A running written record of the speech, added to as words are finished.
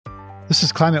This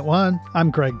is Climate One.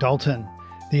 I'm Greg Dalton.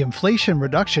 The Inflation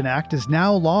Reduction Act is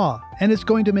now law, and it's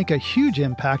going to make a huge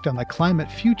impact on the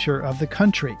climate future of the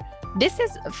country. This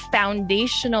is a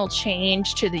foundational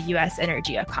change to the U.S.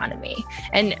 energy economy,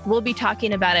 and we'll be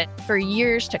talking about it for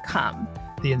years to come.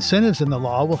 The incentives in the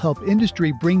law will help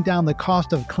industry bring down the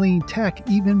cost of clean tech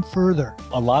even further.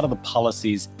 A lot of the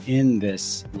policies in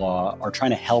this law are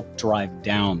trying to help drive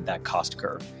down that cost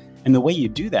curve. And the way you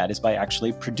do that is by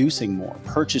actually producing more,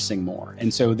 purchasing more.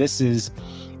 And so this is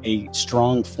a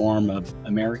strong form of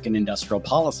American industrial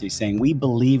policy saying we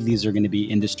believe these are going to be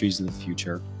industries of the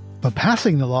future. But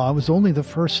passing the law was only the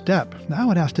first step.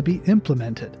 Now it has to be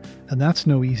implemented, and that's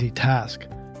no easy task.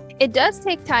 It does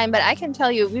take time, but I can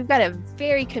tell you we've got a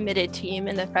very committed team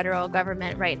in the federal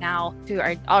government right now who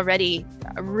are already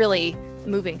really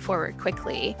moving forward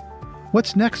quickly.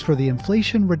 What's next for the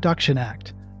Inflation Reduction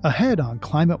Act? Ahead on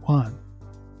Climate One.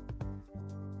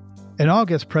 In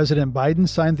August, President Biden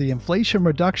signed the Inflation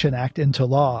Reduction Act into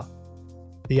law.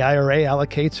 The IRA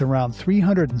allocates around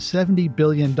 $370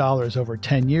 billion over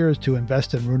 10 years to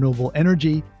invest in renewable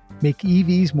energy, make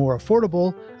EVs more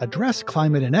affordable, address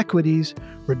climate inequities,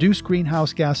 reduce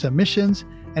greenhouse gas emissions,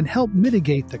 and help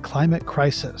mitigate the climate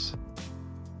crisis.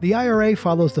 The IRA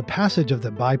follows the passage of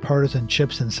the Bipartisan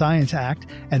Chips and Science Act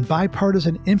and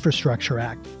Bipartisan Infrastructure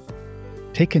Act.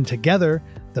 Taken together,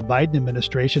 the Biden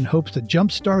administration hopes to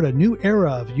jumpstart a new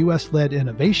era of U.S.-led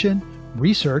innovation,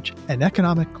 research, and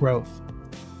economic growth.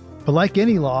 But like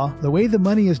any law, the way the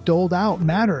money is doled out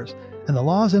matters, and the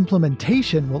law's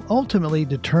implementation will ultimately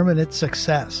determine its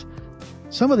success.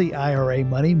 Some of the IRA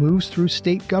money moves through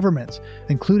state governments,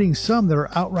 including some that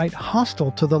are outright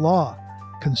hostile to the law.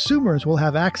 Consumers will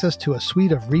have access to a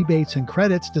suite of rebates and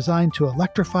credits designed to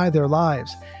electrify their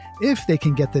lives, if they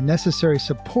can get the necessary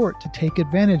support to take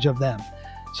advantage of them.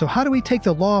 So how do we take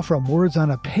the law from words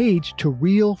on a page to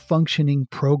real functioning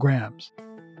programs?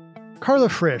 Carla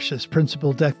Frisch is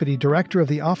Principal Deputy Director of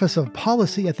the Office of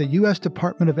Policy at the U.S.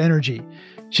 Department of Energy.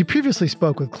 She previously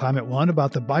spoke with Climate One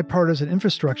about the bipartisan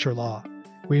infrastructure law.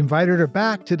 We invited her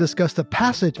back to discuss the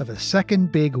passage of a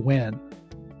second big win.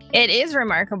 It is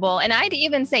remarkable, and I'd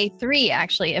even say three,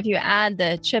 actually, if you add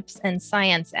the Chips and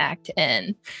Science Act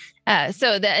in.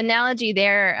 So the analogy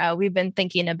there we've been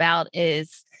thinking about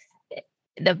is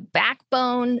the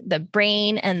backbone, the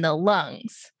brain, and the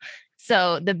lungs.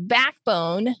 So the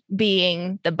backbone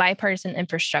being the bipartisan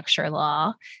infrastructure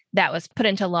law that was put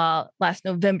into law last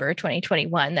November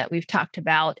 2021 that we've talked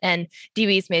about, and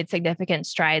DOE's made significant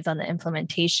strides on the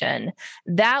implementation.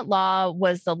 That law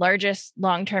was the largest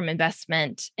long-term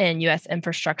investment in U.S.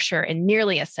 infrastructure in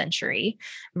nearly a century,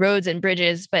 roads and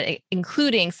bridges, but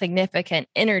including significant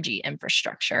energy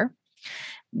infrastructure.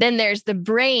 Then there's the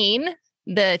brain,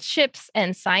 the Chips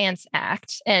and Science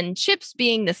Act, and chips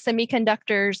being the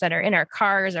semiconductors that are in our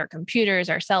cars, our computers,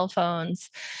 our cell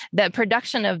phones. The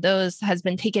production of those has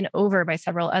been taken over by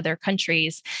several other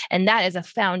countries, and that is a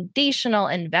foundational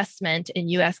investment in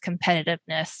U.S.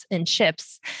 competitiveness in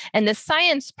chips. And the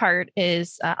science part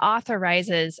is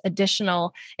authorizes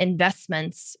additional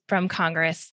investments from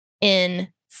Congress in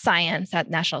science at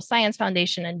National Science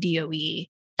Foundation and DOE.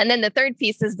 And then the third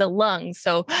piece is the lungs.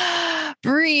 So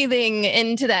breathing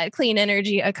into that clean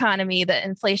energy economy, the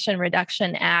Inflation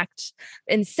Reduction Act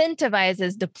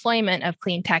incentivizes deployment of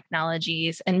clean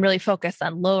technologies and really focus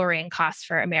on lowering costs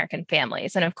for American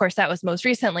families. And of course, that was most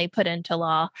recently put into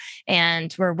law,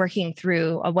 and we're working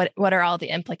through what are all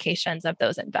the implications of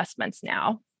those investments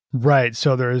now. Right.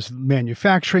 So there's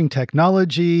manufacturing,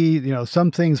 technology,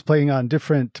 some things playing on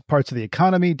different parts of the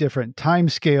economy, different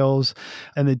timescales.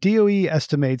 And the DOE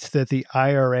estimates that the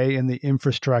IRA and the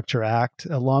Infrastructure Act,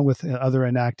 along with other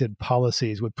enacted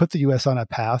policies, would put the U.S. on a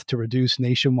path to reduce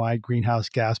nationwide greenhouse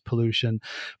gas pollution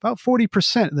about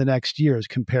 40% in the next years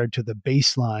compared to the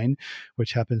baseline,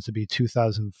 which happens to be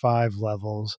 2005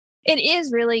 levels. It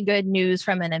is really good news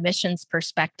from an emissions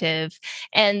perspective.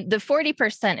 And the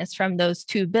 40% is from those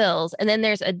two bills. And then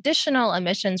there's additional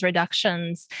emissions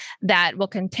reductions that will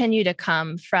continue to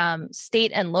come from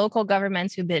state and local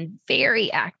governments who've been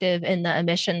very active in the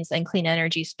emissions and clean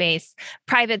energy space.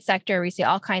 Private sector, we see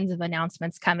all kinds of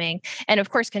announcements coming. And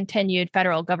of course, continued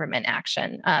federal government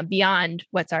action beyond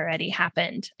what's already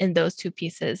happened in those two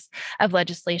pieces of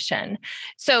legislation.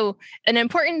 So an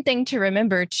important thing to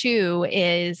remember too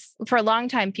is for a long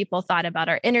time, people thought about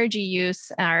our energy use,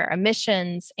 our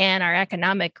emissions, and our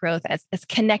economic growth as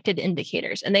connected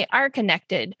indicators. And they are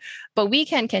connected, but we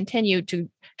can continue to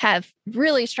have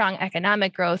really strong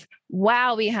economic growth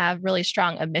while we have really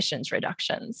strong emissions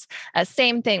reductions.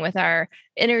 Same thing with our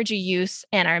energy use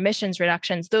and our emissions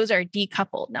reductions. Those are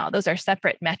decoupled now. Those are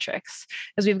separate metrics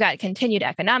because we've got continued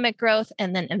economic growth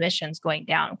and then emissions going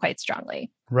down quite strongly.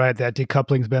 Right, that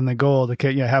decoupling's been the goal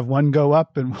to have one go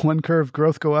up and one curve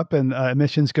growth go up and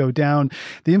emissions go down.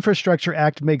 The Infrastructure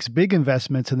Act makes big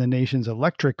investments in the nation's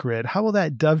electric grid. How will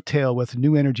that dovetail with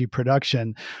new energy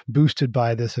production boosted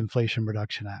by this Inflation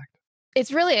Reduction Act?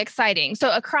 It's really exciting.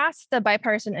 So across the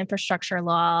bipartisan infrastructure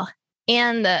law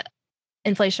and the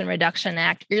Inflation Reduction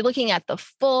Act, you're looking at the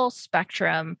full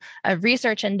spectrum of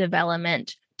research and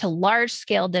development to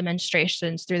large-scale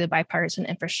demonstrations through the bipartisan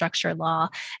infrastructure law,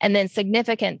 and then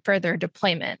significant further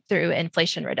deployment through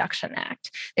Inflation Reduction Act.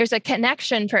 There's a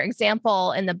connection, for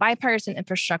example, in the bipartisan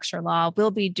infrastructure law, we'll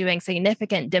be doing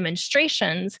significant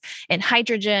demonstrations in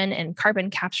hydrogen and carbon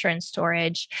capture and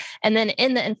storage. And then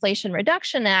in the Inflation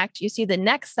Reduction Act, you see the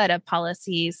next set of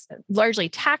policies, largely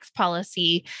tax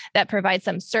policy, that provides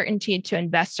some certainty to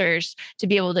investors to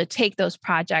be able to take those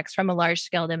projects from a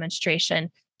large-scale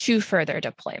demonstration to further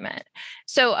deployment.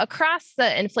 So across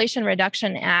the Inflation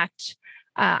Reduction Act,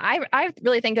 I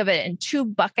really think of it in two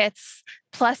buckets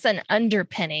plus an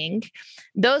underpinning,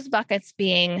 those buckets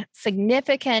being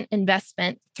significant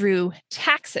investment through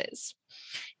taxes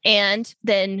and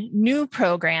then new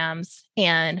programs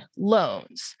and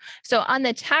loans. So on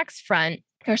the tax front,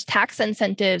 there's tax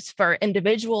incentives for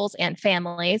individuals and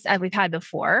families, as we've had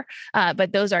before,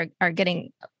 but those are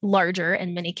getting larger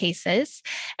in many cases.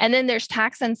 And then there's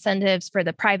tax incentives for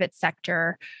the private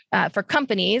sector, for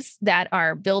companies that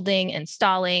are building,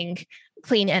 installing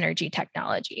clean energy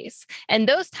technologies. And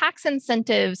those tax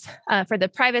incentives for the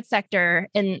private sector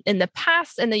in the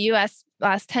past in the US,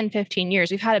 last 10, 15 years,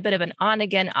 we've had a bit of an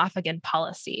on-again, off-again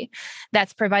policy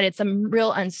that's provided some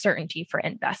real uncertainty for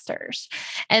investors.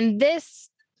 And this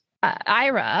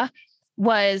IRA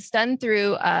was done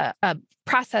through a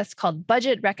process called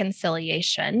budget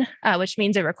reconciliation, which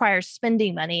means it requires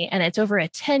spending money, and it's over a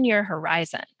 10-year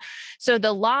horizon. So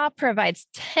the law provides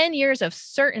 10 years of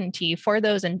certainty for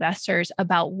those investors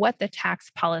about what the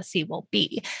tax policy will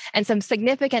be. And some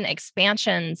significant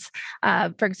expansions,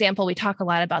 for example, we talk a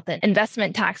lot about the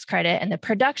investment tax credit and the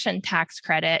production tax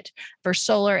credit for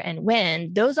solar and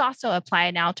wind. Those also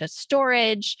apply now to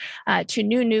storage, to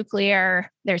new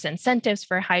nuclear. There's incentives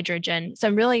for hydrogen,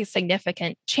 some really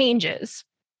significant changes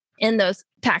in those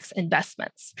tax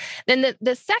investments. Then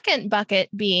the second bucket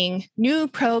being new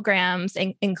programs,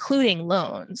 including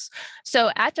loans. So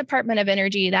at Department of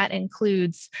Energy, that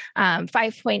includes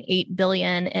 $5.8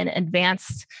 billion in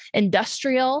advanced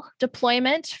industrial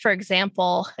deployment. For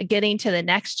example, getting to the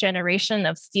next generation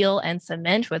of steel and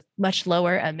cement with much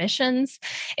lower emissions.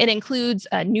 It includes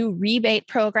new rebate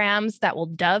programs that will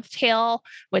dovetail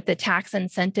with the tax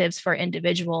incentives for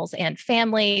individuals and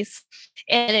families.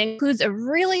 And it includes a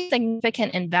really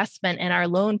significant investment in our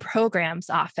loan programs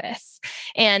office.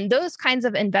 And those kinds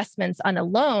of investments on a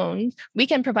loan, we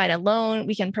can provide a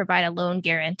loan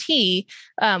guarantee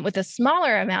with a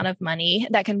smaller amount of money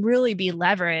that can really be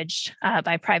leveraged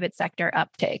by private sector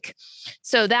uptake.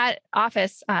 So that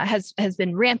office has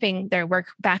been ramping their work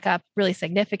back up really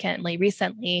significantly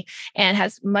recently and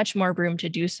has much more room to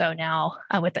do so now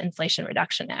with the Inflation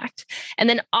Reduction Act. And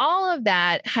then all of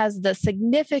that has the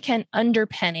significant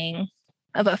underpinning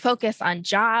of a focus on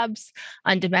jobs,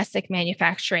 on domestic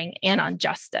manufacturing, and on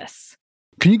justice.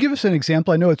 Can you give us an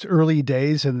example? I know it's early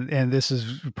days and this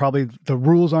is probably the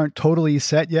rules aren't totally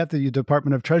set yet. The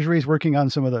Department of Treasury is working on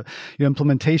some of the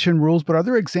implementation rules, but are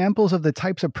there examples of the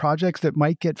types of projects that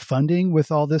might get funding with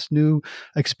all this new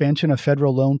expansion of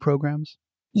federal loan programs?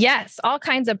 Yes, all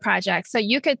kinds of projects. So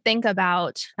you could think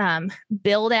about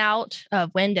build out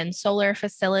of wind and solar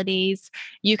facilities.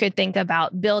 You could think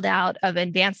about build out of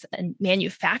advanced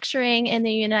manufacturing in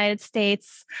the United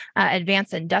States,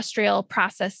 advanced industrial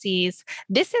processes.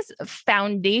 This is a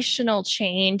foundational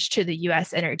change to the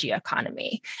U.S. energy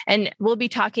economy. And we'll be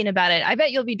talking about it. I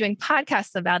bet you'll be doing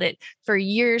podcasts about it for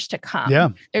years to come.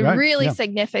 Yeah, a really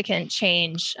significant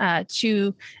change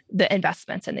to the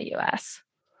investments in the U.S.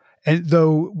 And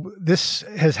though this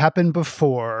has happened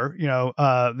before,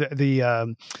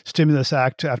 the Stimulus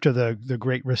Act after the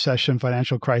Great Recession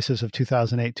financial crisis of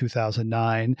 2008,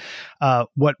 2009,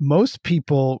 what most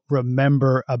people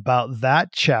remember about that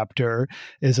chapter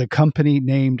is a company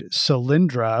named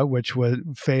Solyndra, which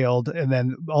failed. And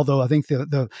then, although I think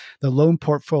the loan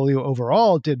portfolio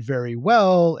overall did very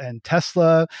well, and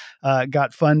Tesla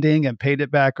got funding and paid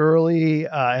it back early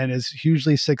and is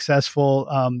hugely successful.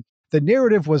 The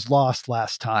narrative was lost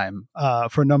last time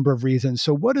for a number of reasons.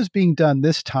 So what is being done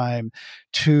this time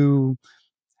to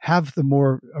have the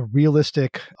more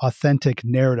realistic, authentic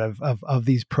narrative of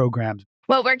these programs?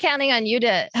 Well, we're counting on you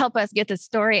to help us get the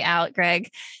story out, Greg.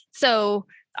 So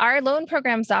our loan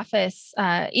programs office,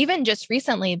 even just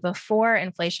recently before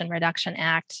Inflation Reduction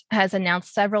Act, has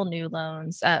announced several new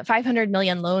loans, $500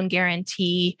 million loan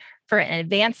guarantee for an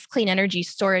advanced clean energy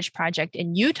storage project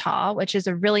in Utah, which is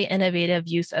a really innovative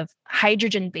use of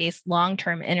hydrogen-based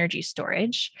long-term energy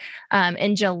storage.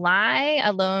 In July,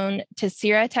 a loan to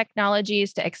Sierra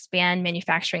Technologies to expand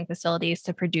manufacturing facilities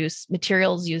to produce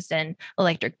materials used in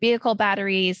electric vehicle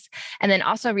batteries. And then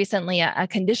also recently, a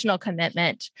conditional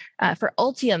commitment for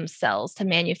Ultium cells to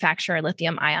manufacture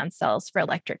lithium-ion cells for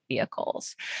electric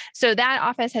vehicles. So that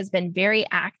office has been very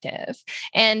active.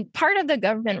 And part of the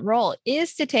government role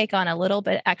is to take on a little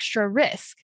bit extra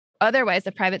risk. Otherwise,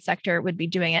 the private sector would be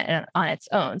doing it on its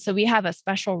own. So we have a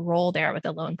special role there with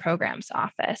the Loan Programs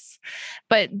Office.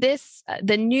 But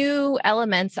the new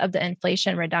elements of the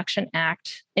Inflation Reduction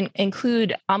Act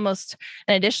include almost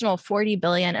an additional $40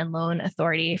 billion in loan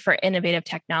authority for innovative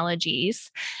technologies.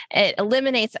 It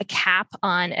eliminates a cap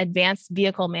on advanced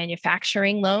vehicle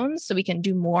manufacturing loans, so we can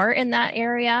do more in that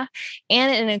area.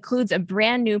 And it includes a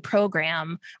brand new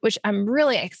program, which I'm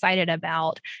really excited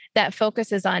about, that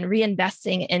focuses on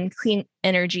reinvesting in clean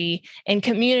energy in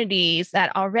communities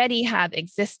that already have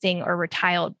existing or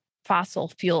retired fossil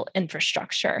fuel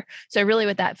infrastructure. So really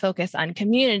with that focus on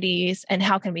communities and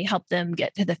how can we help them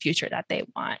get to the future that they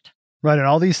want. Right. And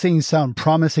all these things sound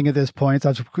promising at this point.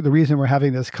 That's the reason we're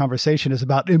having this conversation is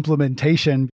about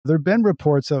implementation. There have been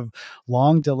reports of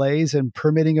long delays in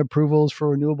permitting approvals for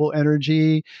renewable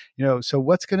energy. So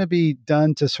what's going to be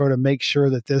done to sort of make sure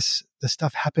that this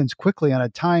stuff happens quickly on a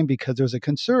time? Because there's a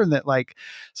concern that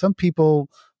some people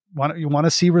want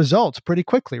to see results pretty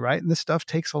quickly, right? And this stuff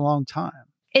takes a long time.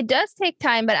 It does take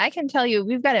time, but I can tell you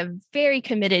we've got a very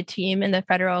committed team in the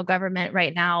federal government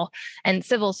right now and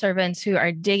civil servants who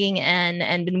are digging in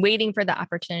and been waiting for the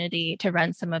opportunity to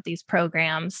run some of these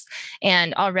programs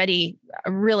and already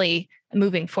really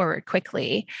moving forward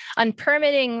quickly. On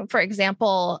permitting, for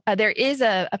example, there is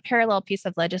a parallel piece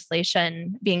of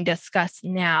legislation being discussed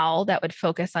now that would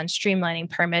focus on streamlining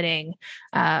permitting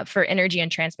for energy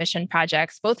and transmission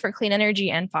projects, both for clean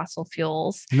energy and fossil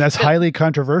fuels. And that's highly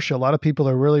controversial. A lot of people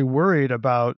are really worried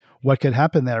about what could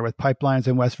happen there with pipelines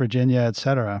in West Virginia, et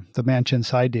cetera, the Manchin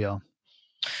side deal.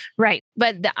 Right.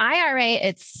 But the IRA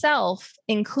itself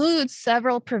includes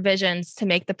several provisions to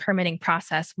make the permitting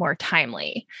process more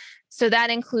timely. So that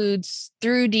includes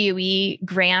through DOE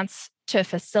grants to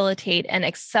facilitate and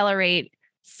accelerate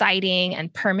siting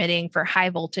and permitting for high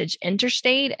voltage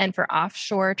interstate and for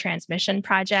offshore transmission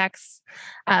projects,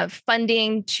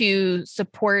 funding to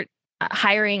support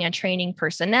hiring and training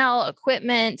personnel,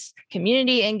 equipment,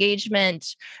 community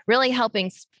engagement, really helping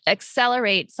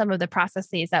accelerate some of the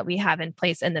processes that we have in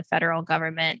place in the federal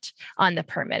government on the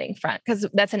permitting front, because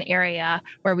that's an area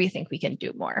where we think we can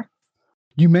do more.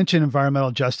 You mentioned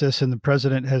environmental justice, and the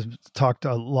president has talked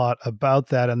a lot about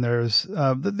that. And there was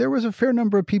a fair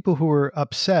number of people who were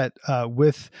upset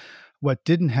with what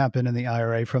didn't happen in the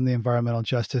IRA from the environmental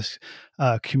justice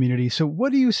community. So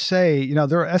what do you say?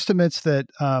 There are estimates that,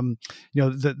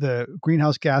 the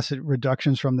greenhouse gas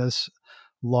reductions from this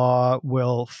law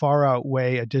will far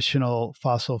outweigh additional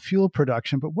fossil fuel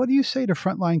production. But what do you say to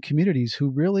frontline communities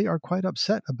who really are quite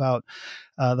upset about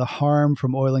the harm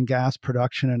from oil and gas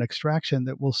production and extraction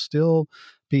that will still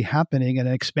be happening and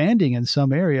expanding in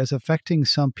some areas, affecting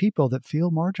some people that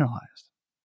feel marginalized?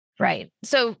 Right.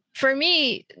 So for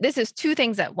me, this is two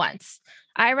things at once.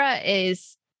 IRA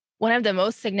is one of the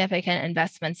most significant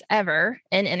investments ever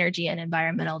in energy and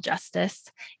environmental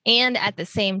justice. And at the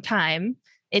same time,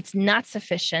 it's not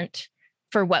sufficient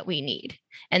for what we need.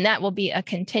 And that will be a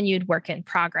continued work in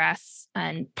progress.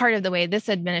 And part of the way this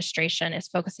administration is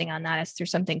focusing on that is through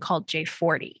something called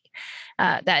J40,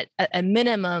 that a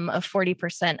minimum of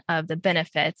 40% of the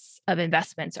benefits of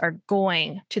investments are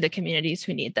going to the communities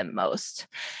who need them most.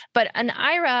 But an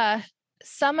IRA,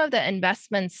 some of the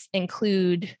investments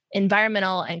include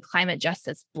environmental and climate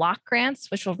justice block grants,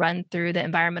 which will run through the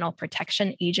Environmental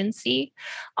Protection Agency.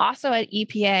 Also at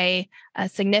EPA, a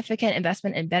significant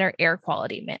investment in better air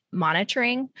quality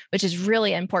monitoring, which is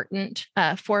really important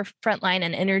for frontline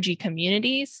and energy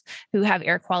communities who have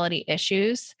air quality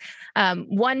issues.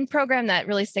 One program that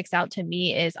really sticks out to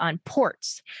me is on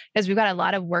ports, because we've got a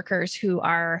lot of workers who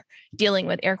are dealing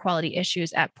with air quality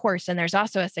issues at ports. And there's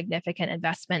also a significant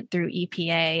investment through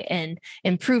EPA in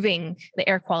improving the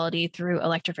air quality through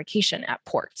electrification at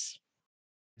ports.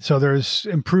 So there's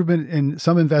improvement in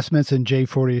some investments in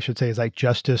J40, I should say, is like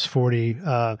Justice 40.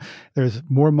 There's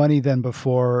more money than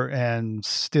before and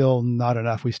still not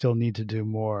enough. We still need to do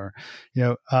more.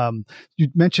 You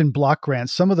mentioned block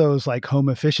grants. Some of those like home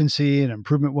efficiency and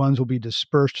improvement ones will be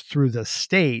dispersed through the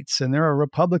states. And there are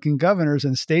Republican governors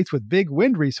in states with big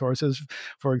wind resources,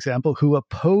 for example, who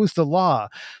oppose the law.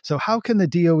 So how can the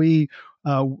DOE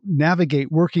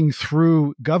navigate working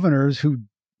through governors who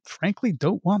frankly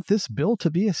don't want this bill to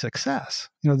be a success?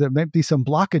 There might be some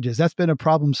blockages. That's been a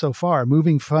problem so far,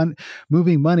 moving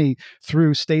money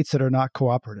through states that are not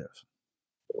cooperative.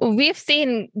 We've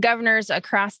seen governors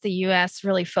across the U.S.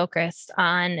 really focused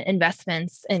on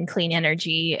investments in clean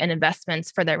energy and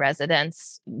investments for their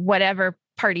residents, whatever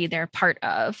party they're part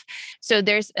of. So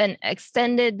there's an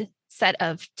extended set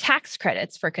of tax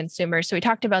credits for consumers. So we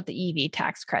talked about the EV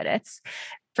tax credits.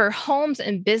 For homes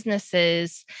and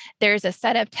businesses, there's a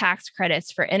set of tax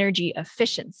credits for energy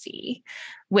efficiency,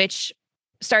 which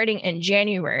starting in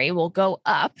January will go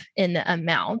up in the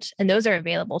amount, and those are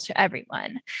available to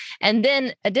everyone. And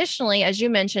then additionally, as you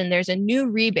mentioned, there's a new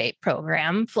rebate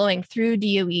program flowing through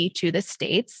DOE to the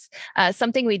states,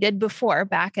 something we did before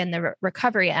back in the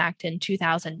Recovery Act in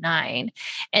 2009.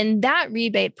 And that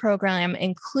rebate program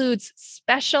includes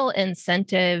special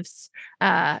incentives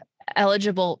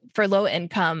eligible for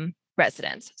low-income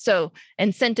residents. So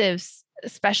incentives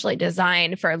especially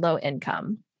designed for low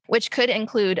income, which could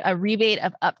include a rebate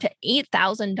of up to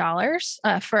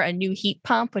 $8,000 for a new heat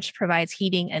pump, which provides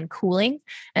heating and cooling.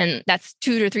 And that's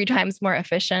 2 to 3 times more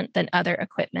efficient than other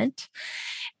equipment.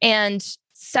 And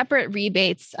separate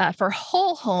rebates for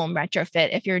whole home retrofit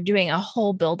if you're doing a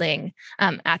whole building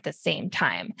at the same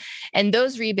time. And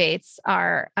those rebates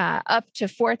are up to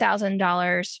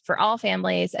 $4,000 for all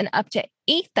families and up to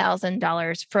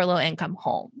 $8,000 for a low-income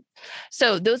home.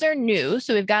 So those are new.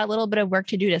 So we've got a little bit of work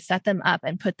to do to set them up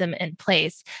and put them in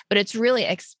place. But it's really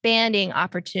expanding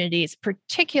opportunities,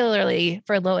 particularly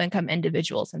for low-income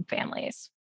individuals and families.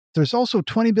 There's also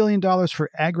 $20 billion for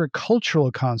agricultural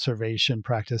conservation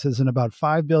practices and about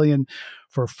 $5 billion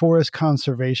for forest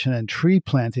conservation and tree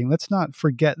planting. Let's not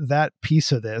forget that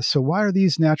piece of this. So why are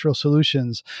these natural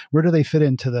solutions, where do they fit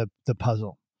into the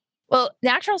puzzle? Well,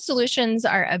 natural solutions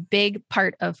are a big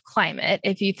part of climate.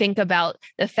 If you think about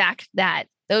the fact that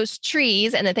those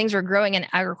trees and the things we're growing in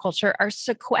agriculture are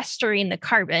sequestering the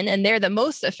carbon, and they're the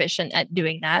most efficient at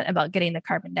doing that, about getting the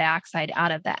carbon dioxide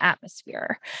out of the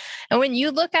atmosphere. And when you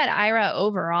look at IRA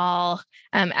overall,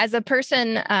 as a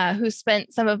person who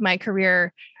spent some of my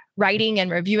career writing and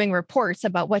reviewing reports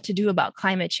about what to do about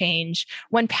climate change,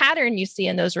 one pattern you see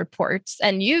in those reports,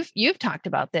 and you've talked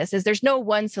about this, is there's no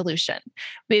one solution.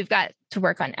 We've got to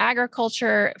work on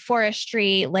agriculture,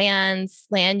 forestry, land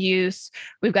use.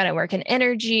 We've got to work in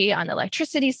energy, on the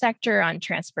electricity sector, on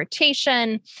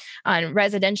transportation, on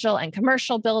residential and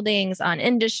commercial buildings, on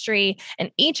industry.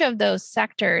 And each of those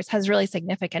sectors has really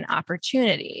significant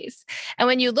opportunities. And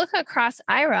when you look across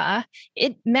IRA,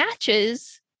 it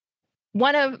matches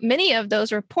one of many of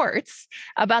those reports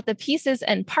about the pieces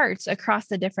and parts across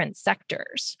the different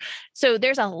sectors. So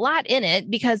there's a lot in it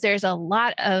because there's a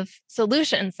lot of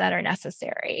solutions that are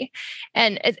necessary.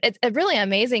 And it's really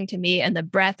amazing to me in the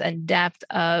breadth and depth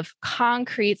of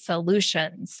concrete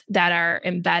solutions that are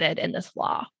embedded in this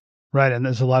law. Right. And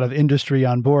there's a lot of industry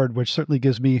on board, which certainly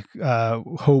gives me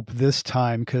hope this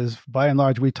time, because by and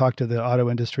large, we talked to the auto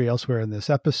industry elsewhere in this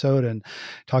episode, and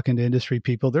talking to industry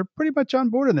people, they're pretty much on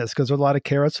board in this because there's a lot of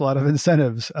carrots, a lot of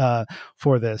incentives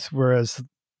for this. Whereas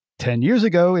 10 years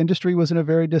ago, industry was in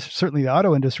a certainly the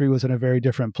auto industry was in a very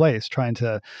different place, trying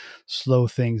to slow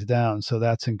things down. So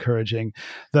that's encouraging.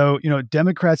 Though,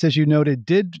 Democrats, as you noted,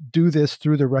 did do this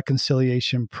through the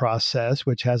reconciliation process,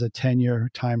 which has a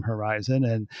 10-year time horizon,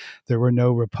 and there were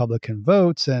no Republican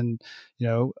votes. And,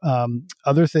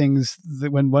 other things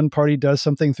that when one party does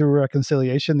something through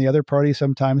reconciliation, the other party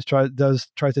sometimes tries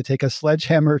to take a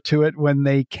sledgehammer to it when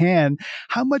they can.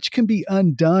 How much can be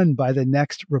undone by the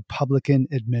next Republican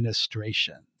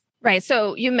administration? Right.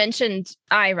 So you mentioned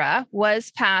IRA was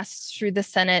passed through the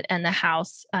Senate and the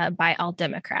House by all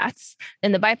Democrats.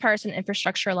 And the bipartisan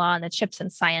infrastructure law and the CHIPS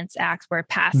and Science Act were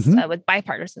passed with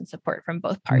bipartisan support from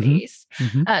both parties.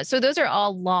 So those are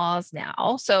all laws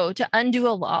now. So to undo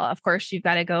a law, of course, you've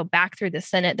got to go back through the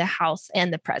Senate, the House,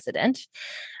 and the president.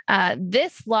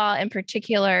 This law in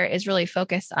particular is really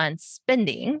focused on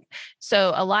spending.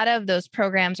 So a lot of those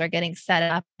programs are getting set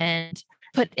up and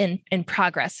put in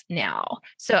progress now.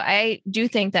 So I do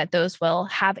think that those will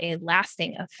have a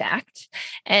lasting effect.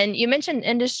 And you mentioned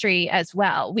industry as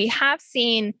well. We have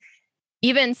seen,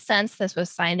 even since this was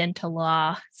signed into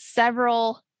law,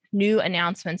 several new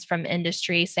announcements from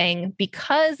industry saying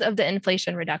because of the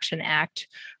Inflation Reduction Act,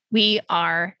 we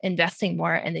are investing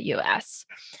more in the US.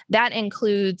 That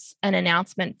includes an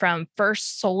announcement from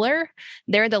First Solar.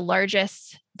 They're the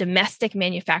largest domestic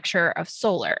manufacturer of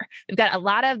solar. We've got a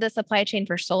lot of the supply chain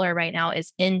for solar right now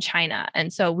is in China.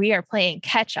 And so we are playing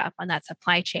catch up on that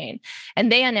supply chain.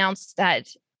 And they announced that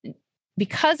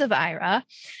because of IRA,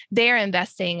 they are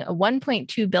investing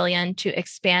 $1.2 billion to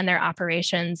expand their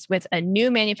operations with a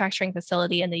new manufacturing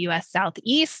facility in the US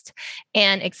Southeast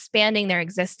and expanding their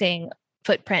existing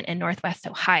footprint in Northwest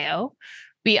Ohio.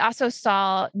 We also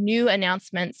saw new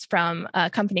announcements from a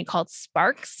company called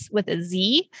Sparks with a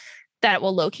Z that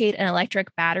will locate an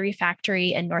electric battery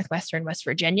factory in Northwestern West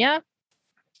Virginia.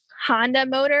 Honda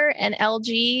Motor and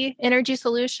LG Energy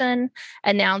Solution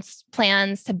announced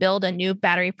plans to build a new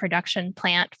battery production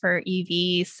plant for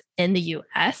EVs in the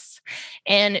US.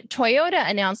 And Toyota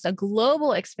announced a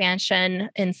global expansion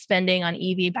in spending on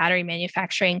EV battery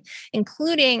manufacturing,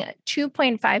 including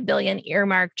 $2.5 billion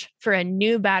earmarked for a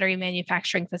new battery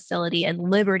manufacturing facility in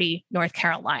Liberty, North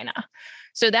Carolina.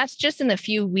 So that's just in the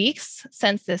few weeks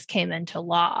since this came into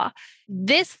law.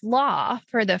 This law,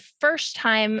 for the first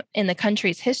time in the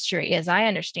country's history, as I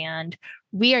understand,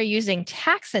 we are using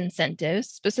tax incentives,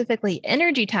 specifically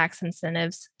energy tax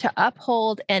incentives, to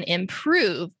uphold and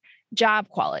improve job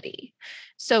quality.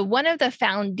 So one of the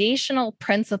foundational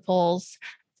principles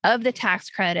of the tax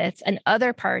credits and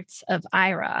other parts of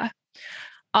IRA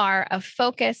are a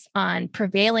focus on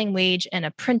prevailing wage and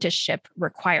apprenticeship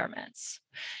requirements.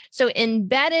 So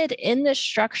embedded in the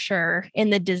structure,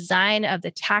 in the design of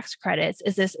the tax credits,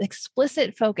 is this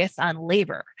explicit focus on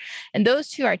labor. And those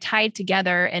two are tied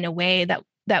together in a way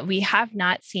that we have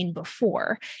not seen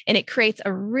before. And it creates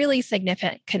a really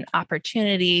significant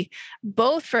opportunity,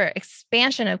 both for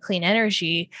expansion of clean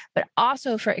energy, but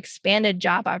also for expanded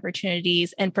job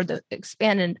opportunities and for the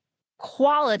expanded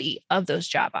quality of those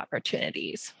job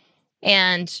opportunities.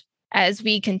 And as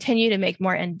we continue to make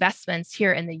more investments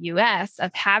here in the US of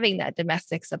having that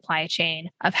domestic supply chain,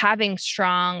 of having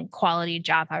strong quality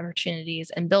job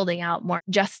opportunities and building out more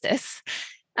justice,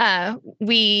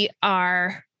 we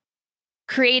are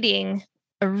creating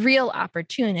a real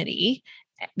opportunity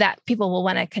that people will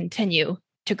want to continue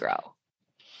to grow.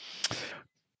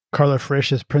 Carla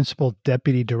Frisch is Principal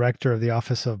Deputy Director of the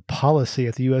Office of Policy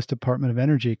at the U.S. Department of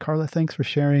Energy. Carla, thanks for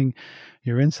sharing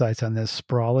your insights on this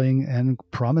sprawling and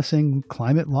promising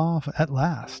climate law at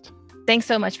last. Thanks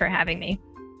so much for having me.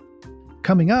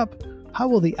 Coming up, how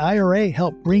will the IRA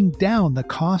help bring down the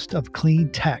cost of clean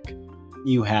tech?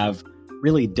 You have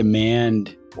really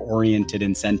demand-oriented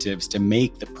incentives to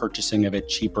make the purchasing of it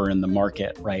cheaper in the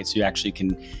market, right? So you actually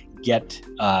can get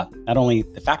not only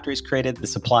the factories created, the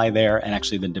supply there, and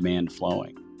actually the demand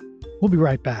flowing. We'll be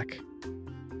right back.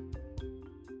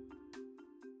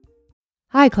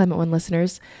 Hi, Climate One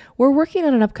listeners. We're working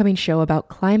on an upcoming show about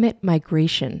climate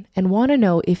migration and want to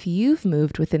know if you've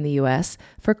moved within the U.S.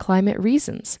 for climate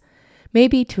reasons.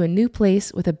 Maybe to a new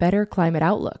place with a better climate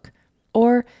outlook.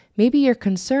 Or maybe you're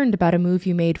concerned about a move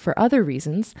you made for other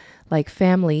reasons, like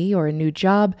family or a new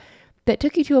job, that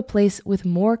took you to a place with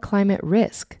more climate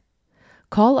risk.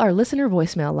 Call our listener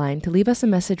voicemail line to leave us a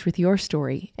message with your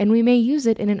story, and we may use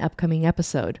it in an upcoming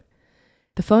episode.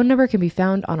 The phone number can be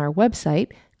found on our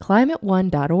website,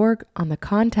 climateone.org, on the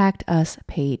Contact Us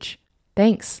page.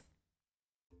 Thanks.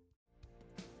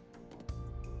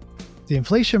 The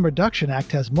Inflation Reduction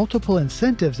Act has multiple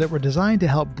incentives that were designed to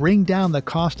help bring down the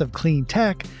cost of clean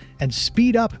tech and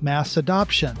speed up mass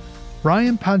adoption.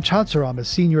 Brian Panchadsaram is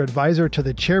Senior Advisor to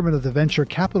the Chairman of the venture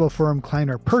capital firm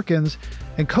Kleiner Perkins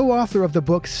and co-author of the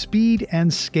book Speed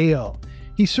and Scale.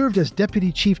 He served as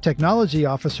Deputy Chief Technology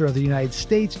Officer of the United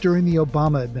States during the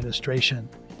Obama administration.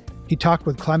 He talked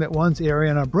with Climate One's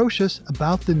Ariana Brocious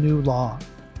about the new law.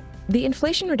 The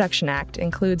Inflation Reduction Act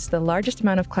includes the largest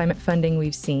amount of climate funding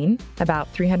we've seen,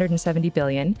 about $370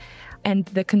 billion, and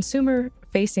the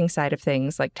consumer-facing side of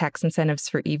things, like tax incentives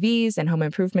for EVs and home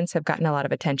improvements, have gotten a lot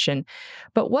of attention.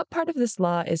 But what part of this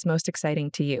law is most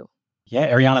exciting to you?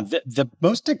 Yeah, Ariana, the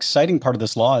most exciting part of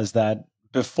this law is that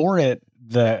before it,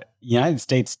 the United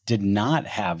States did not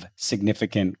have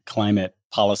significant climate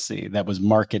policy that was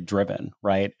market driven,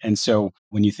 right? And so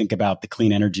when you think about the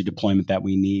clean energy deployment that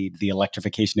we need, the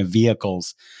electrification of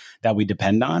vehicles that we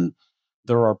depend on,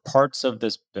 there are parts of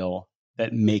this bill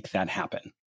that make that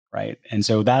happen, right? And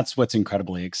so that's what's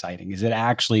incredibly exciting, is it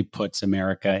actually puts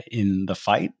America in the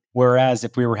fight. Whereas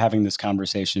if we were having this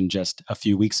conversation just a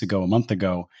few weeks ago, a month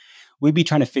ago, we'd be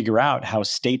trying to figure out how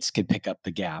states could pick up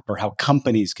the gap or how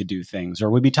companies could do things, or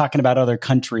we'd be talking about other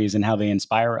countries and how they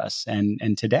inspire us.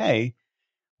 And today,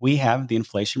 we have the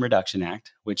Inflation Reduction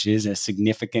Act, which is a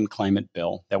significant climate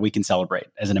bill that we can celebrate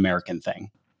as an American thing.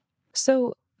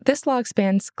 So this law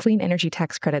expands clean energy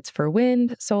tax credits for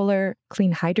wind, solar,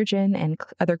 clean hydrogen, and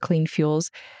other clean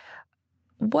fuels.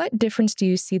 What difference do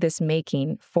you see this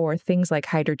making for things like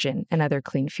hydrogen and other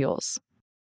clean fuels?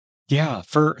 Yeah,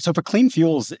 for clean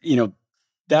fuels,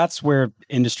 that's where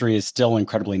industry is still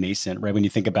incredibly nascent, right? When you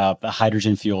think about the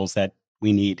hydrogen fuels that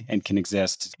we need and can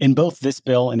exist in both this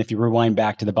bill, and if you rewind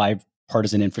back to the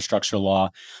bipartisan infrastructure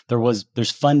law,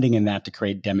 there's funding in that to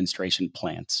create demonstration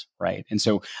plants, right? And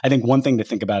so I think one thing to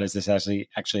think about is this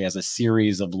actually has a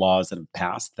series of laws that have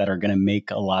passed that are going to make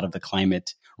a lot of the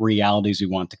climate realities we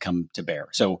want to come to bear.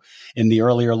 So in the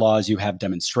earlier laws, you have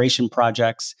demonstration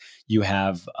projects, you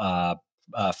have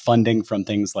funding from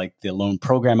things like the Loan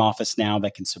Program Office now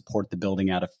that can support the building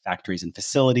out of factories and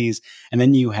facilities. And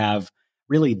then you have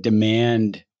really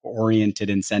demand oriented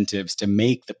incentives to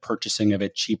make the purchasing of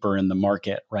it cheaper in the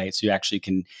market, right? So you actually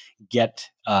can get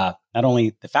not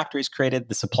only the factories created,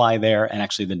 the supply there, and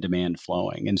actually the demand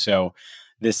flowing. And so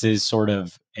this is sort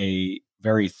of a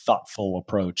very thoughtful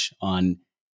approach on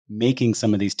making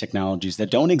some of these technologies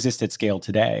that don't exist at scale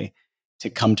today to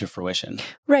come to fruition.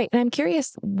 Right. And I'm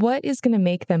curious, what is going to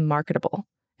make them marketable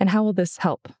and how will this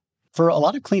help? For a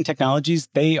lot of clean technologies,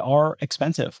 they are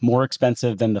expensive, more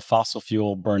expensive than the fossil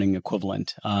fuel burning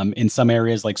equivalent. In some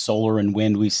areas like solar and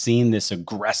wind, we've seen this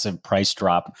aggressive price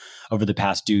drop over the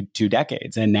past two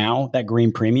decades. And now that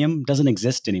green premium doesn't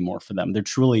exist anymore for them. There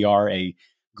truly are a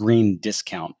green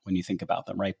discount when you think about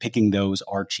them, right? Picking those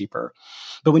are cheaper.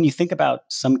 But when you think about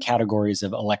some categories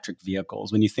of electric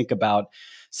vehicles, when you think about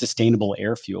sustainable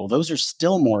air fuel, those are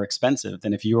still more expensive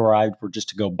than if you or I were just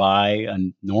to go buy a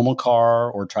normal car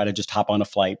or try to just hop on a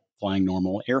flight flying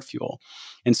normal air fuel.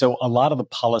 And so a lot of the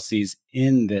policies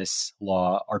in this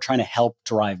law are trying to help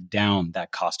drive down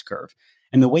that cost curve.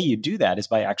 And the way you do that is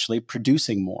by actually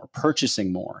producing more,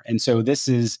 purchasing more. And so this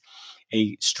is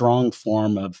a strong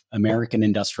form of American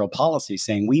industrial policy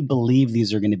saying we believe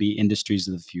these are going to be industries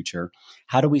of the future.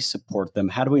 How do we support them?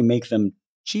 How do we make them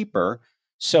cheaper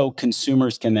so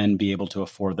consumers can then be able to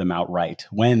afford them outright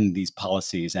when these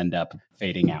policies end up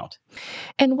fading out?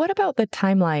 And what about the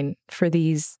timeline for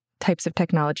these types of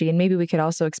technology? And maybe we could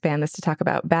also expand this to talk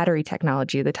about battery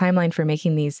technology, the timeline for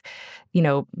making these,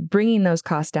 bringing those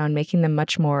costs down, making them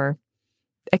much more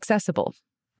accessible.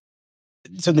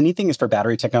 So the neat thing is for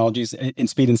battery technologies, in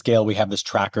Speed and Scale, we have this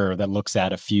tracker that looks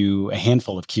at a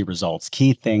handful of key results,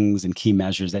 key things and key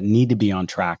measures that need to be on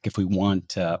track if we want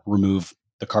to remove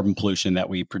the carbon pollution that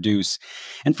we produce.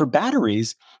 And for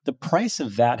batteries, the price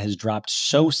of that has dropped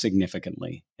so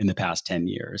significantly in the past 10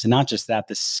 years. And not just that,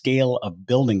 the scale of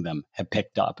building them have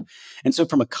picked up. And so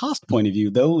from a cost point of view,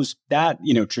 that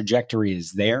trajectory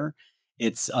is there.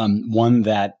 It's one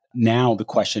that now the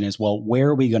question is, well, where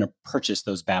are we going to purchase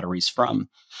those batteries from?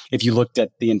 If you looked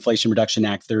at the Inflation Reduction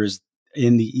Act, there's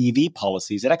in the EV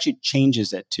policies, it actually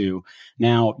changes it to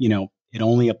now, it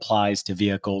only applies to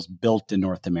vehicles built in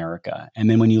North America. And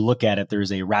then when you look at it,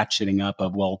 there's a ratcheting up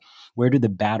of, well, where do the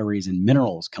batteries and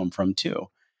minerals come from too?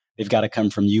 They've got to come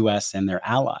from US and their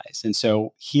allies. And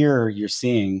so here you're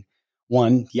seeing,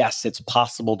 one, yes, it's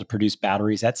possible to produce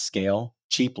batteries at scale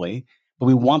cheaply, but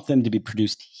we want them to be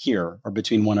produced here or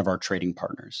between one of our trading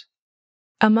partners.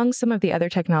 Among some of the other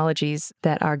technologies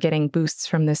that are getting boosts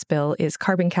from this bill is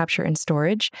carbon capture and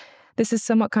storage. This is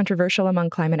somewhat controversial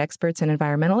among climate experts and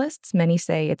environmentalists. Many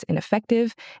say it's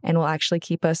ineffective and will actually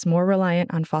keep us more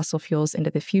reliant on fossil fuels into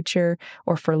the future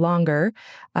or for longer,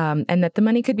 and that the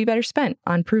money could be better spent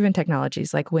on proven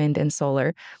technologies like wind and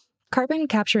solar. Carbon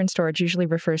capture and storage usually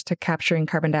refers to capturing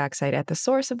carbon dioxide at the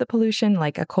source of the pollution,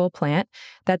 like a coal plant.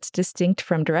 That's distinct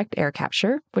from direct air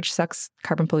capture, which sucks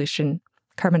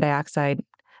carbon dioxide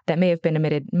that may have been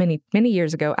emitted many, many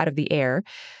years ago out of the air.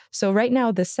 So right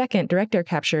now, the second, direct air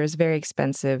capture, is very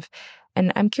expensive.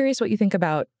 And I'm curious what you think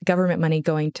about government money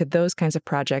going to those kinds of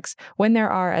projects when there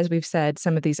are, as we've said,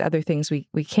 some of these other things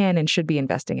we can and should be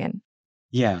investing in.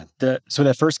 Yeah. So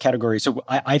that first category, so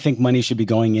I think money should be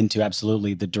going into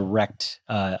absolutely the direct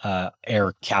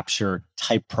air capture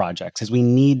type projects, as we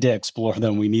need to explore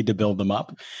them, we need to build them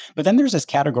up. But then there's this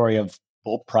category of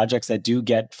both projects that do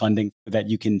get funding that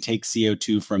you can take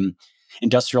CO2 from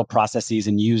industrial processes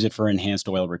and use it for enhanced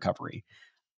oil recovery.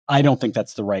 I don't think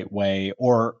that's the right way,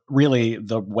 or really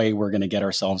the way we're going to get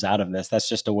ourselves out of this. That's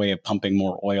just a way of pumping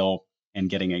more oil and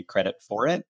getting a credit for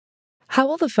it. How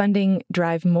will the funding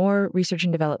drive more research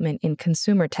and development in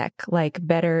consumer tech, like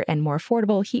better and more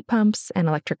affordable heat pumps and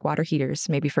electric water heaters,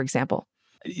 maybe, for example?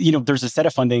 There's a set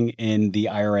of funding in the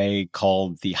IRA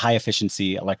called the High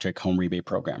Efficiency Electric Home Rebate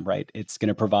Program, right? It's going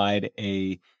to provide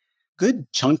a good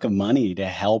chunk of money to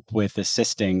help with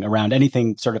assisting around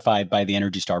anything certified by the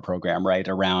Energy Star program, right?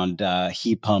 Around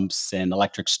heat pumps and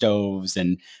electric stoves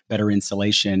and better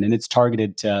insulation. And it's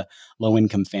targeted to low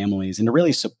income families and to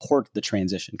really support the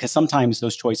transition, because sometimes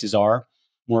those choices are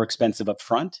more expensive up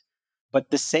front. But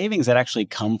the savings that actually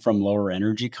come from lower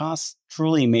energy costs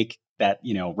truly make that,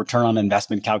 return on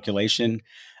investment calculation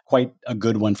quite a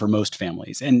good one for most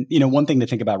families. And, one thing to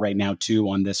think about right now too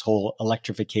on this whole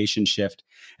electrification shift,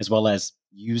 as well as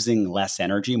using less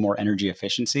energy, more energy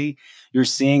efficiency, you're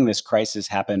seeing this crisis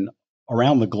happen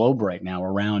around the globe right now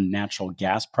around natural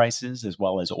gas prices as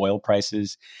well as oil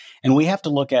prices. And we have to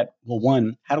look at, well,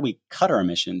 one, how do we cut our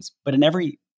emissions? But in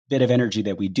every bit of energy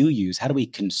that we do use, how do we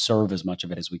conserve as much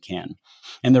of it as we can?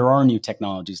 And there are new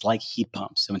technologies like heat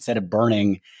pumps. So instead of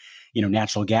burning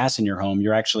natural gas in your home,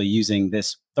 you're actually using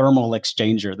this thermal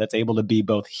exchanger that's able to be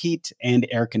both heat and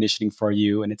air conditioning for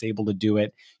you. And it's able to do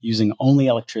it using only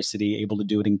electricity, able to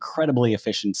do it incredibly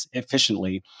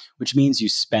efficiently, which means you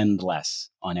spend less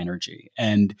on energy.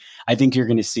 And I think you're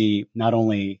going to see not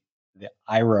only the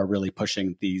IRA really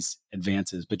pushing these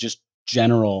advances, but just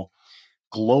general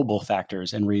global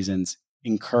factors and reasons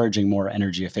encouraging more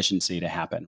energy efficiency to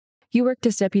happen. You worked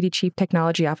as Deputy Chief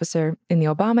Technology Officer in the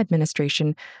Obama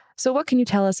administration. So what can you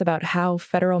tell us about how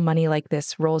federal money like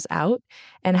this rolls out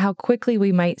and how quickly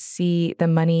we might see the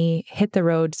money hit the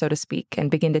road, so to speak,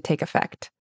 and begin to take effect?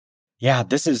 Yeah,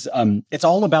 this is, it's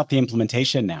all about the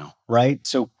implementation now, right?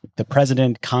 So the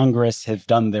president, Congress have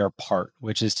done their part,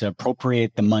 which is to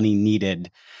appropriate the money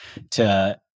needed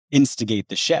to instigate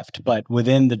the shift. But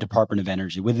within the Department of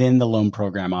Energy, within the Loan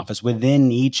Program Office, within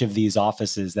each of these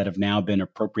offices that have now been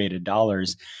appropriated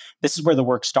dollars, this is where the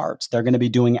work starts. They're going to be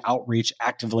doing outreach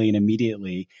actively and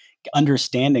immediately,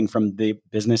 understanding from the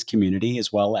business community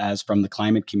as well as from the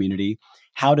climate community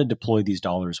how to deploy these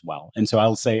dollars well. And so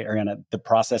I'll say, Ariana, the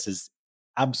process is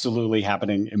absolutely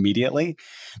happening immediately.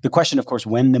 The question, of course,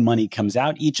 when the money comes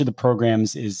out, each of the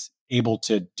programs is able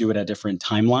to do it at different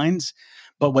timelines.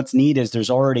 But what's neat is there's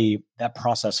already that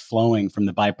process flowing from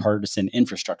the bipartisan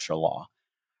infrastructure law,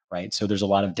 right? So there's a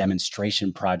lot of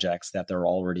demonstration projects that they're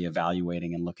already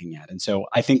evaluating and looking at. And so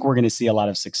I think we're going to see a lot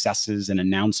of successes and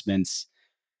announcements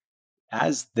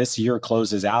as this year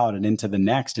closes out and into the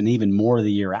next, and even more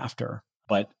the year after.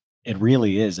 But it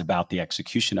really is about the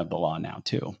execution of the law now,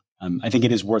 too. I think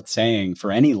it is worth saying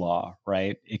for any law,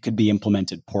 right? It could be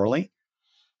implemented poorly.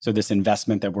 So this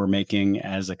investment that we're making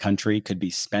as a country could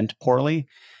be spent poorly,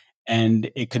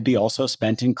 and it could be also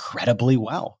spent incredibly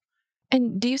well.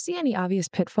 And do you see any obvious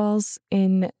pitfalls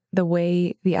in the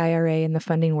way the IRA and the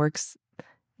funding works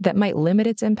that might limit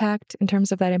its impact in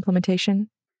terms of that implementation?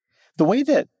 The way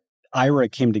that IRA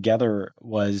came together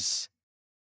was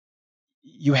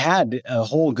you had a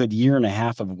whole good year and a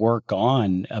half of work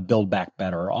on Build Back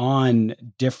Better, on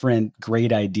different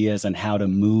great ideas on how to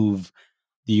move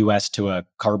the U.S. to a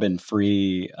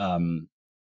carbon-free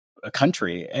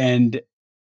country. And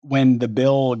when the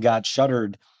bill got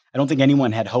shuttered, I don't think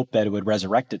anyone had hoped that it would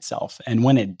resurrect itself. And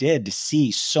when it did, to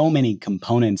see so many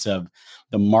components of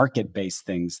the market-based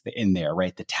things in there,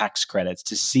 right? The tax credits,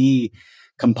 to see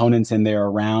components in there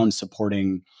around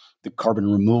supporting the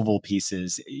carbon removal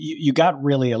pieces, you got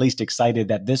really at least excited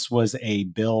that this was a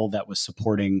bill that was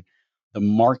supporting the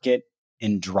market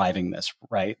in driving this,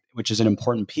 right? Which is an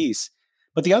important piece.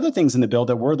 But the other things in the bill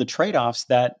that were the trade-offs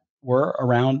that were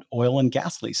around oil and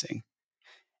gas leasing.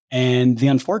 And the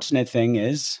unfortunate thing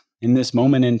is, in this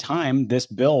moment in time, this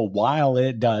bill, while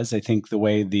it does, I think the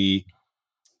way the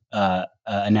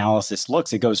analysis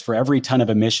looks, it goes for every ton of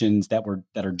emissions that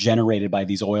are generated by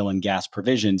these oil and gas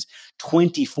provisions,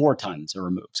 24 tons are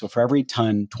removed. So for every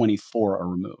ton, 24 are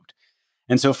removed.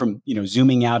 And so from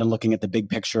zooming out and looking at the big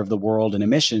picture of the world and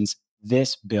emissions,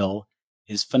 this bill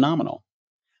is phenomenal.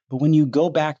 But when you go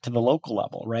back to the local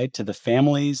level, right, to the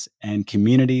families and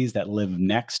communities that live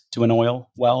next to an oil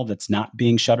well that's not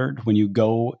being shuttered, when you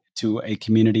go to a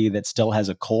community that still has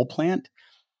a coal plant,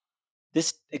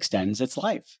 this extends its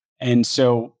life. And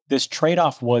so this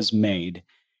trade-off was made.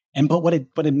 But what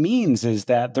it means is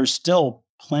that there's still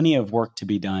plenty of work to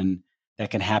be done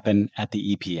that can happen at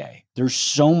the EPA. There's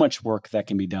so much work that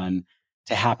can be done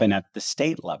to happen at the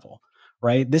state level,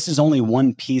 right? This is only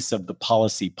one piece of the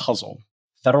policy puzzle.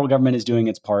 Federal government is doing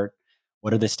its part.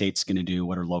 What are the states going to do?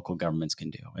 What are local governments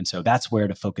can do? And so that's where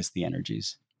to focus the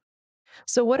energies.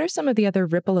 So what are some of the other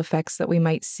ripple effects that we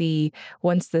might see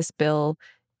once this bill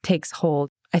takes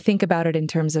hold? I think about it in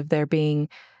terms of there being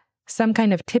some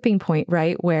kind of tipping point,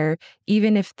 right? Where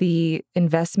even if the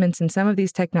investments in some of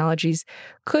these technologies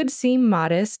could seem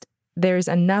modest, there's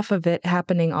enough of it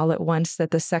happening all at once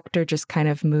that the sector just kind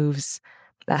of moves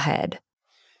ahead.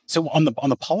 So on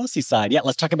the policy side,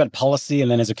 let's talk about policy and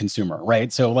then as a consumer,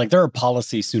 right? So like there are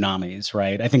policy tsunamis,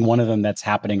 right? I think one of them that's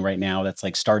happening right now that's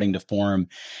like starting to form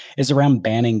is around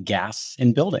banning gas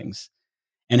in buildings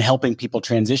and helping people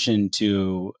transition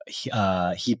to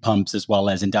heat pumps as well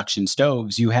as induction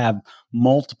stoves. You have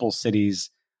multiple cities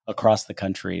across the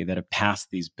country that have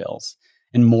passed these bills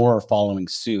and more are following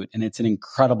suit. And it's an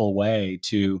incredible way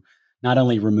to not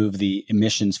only remove the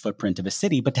emissions footprint of a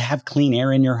city, but to have clean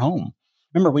air in your home.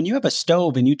 Remember, when you have a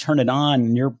stove and you turn it on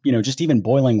and you're, just even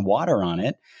boiling water on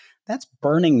it, that's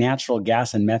burning natural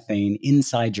gas and methane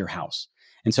inside your house.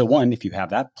 And so one, if you have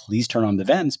that, please turn on the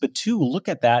vents. But two, look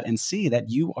at that and see that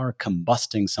you are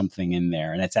combusting something in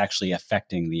there and it's actually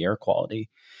affecting the air quality.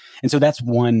 And so that's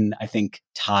one, I think,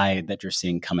 tide that you're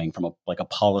seeing coming from a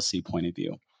policy point of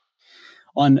view.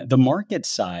 On the market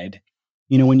side,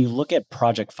 when you look at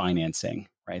project financing,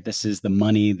 right? This is the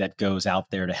money that goes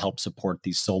out there to help support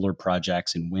these solar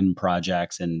projects and wind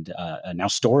projects and now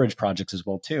storage projects as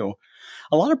well too.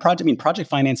 A lot of project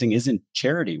financing isn't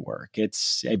charity work.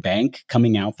 It's a bank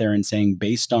coming out there and saying,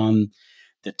 based on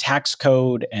the tax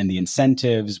code and the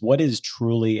incentives, what is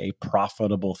truly a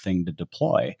profitable thing to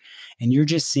deploy? And you're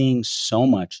just seeing so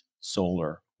much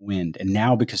solar, wind, and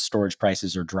now because storage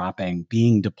prices are dropping,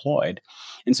 being deployed.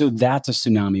 And so that's a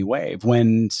tsunami wave.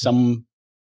 When some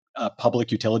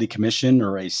public utility commission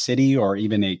or a city or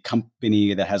even a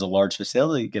company that has a large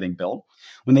facility getting built,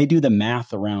 when they do the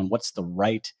math around what's the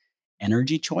right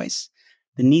energy choice,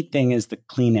 the neat thing is the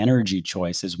clean energy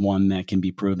choice is one that can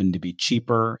be proven to be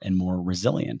cheaper and more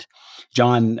resilient.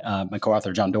 John, my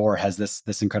co-author, John Doerr, has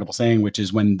this incredible saying, which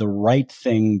is when the right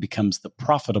thing becomes the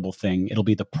profitable thing, it'll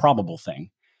be the probable thing.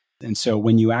 And so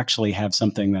when you actually have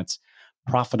something that's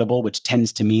profitable, which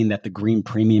tends to mean that the green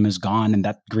premium is gone and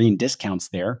that green discount's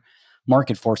there,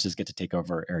 market forces get to take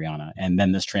over, Ariana. And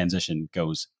then this transition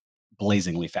goes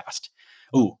blazingly fast.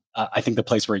 I think the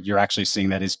place where you're actually seeing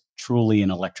that is truly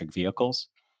in electric vehicles,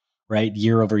 right?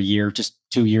 Year over year, just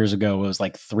 2 years ago, it was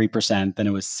like 3%, then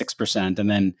it was 6%. And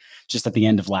then just at the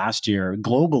end of last year,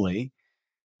 globally,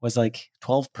 was like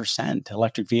 12%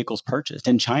 electric vehicles purchased.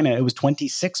 In China, it was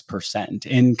 26%.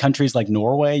 In countries like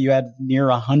Norway, you had near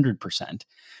 100%.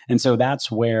 And so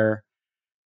that's where,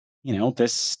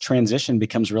 this transition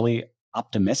becomes really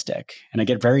optimistic. And I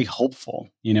get very hopeful.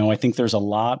 I think there's a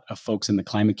lot of folks in the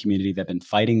climate community that have been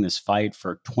fighting this fight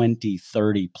for 20,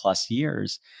 30 plus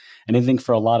years. And I think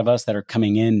for a lot of us that are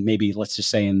coming in, maybe let's just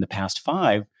say in the past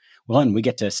 5, one, we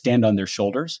get to stand on their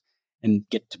shoulders and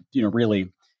get to,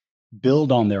 really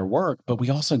build on their work, but we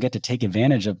also get to take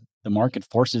advantage of the market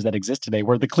forces that exist today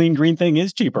where the clean green thing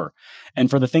is cheaper. And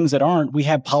for the things that aren't, we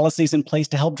have policies in place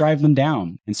to help drive them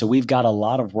down. And so we've got a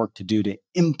lot of work to do to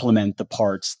implement the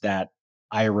parts that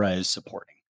IRA is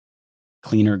supporting.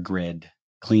 Cleaner grid,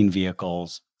 clean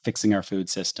vehicles, fixing our food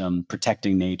system,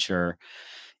 protecting nature,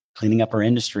 cleaning up our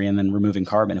industry, and then removing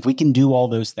carbon. If we can do all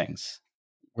those things,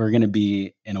 we're going to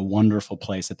be in a wonderful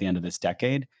place at the end of this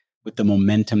decade with the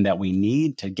momentum that we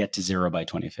need to get to zero by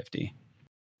 2050.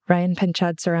 Ryan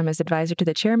Panchadsaram is advisor to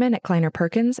the chairman at Kleiner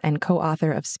Perkins and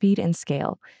co-author of Speed and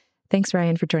Scale. Thanks,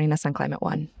 Ryan, for joining us on Climate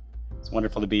One. It's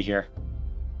wonderful to be here.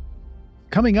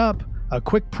 Coming up, a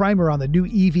quick primer on the new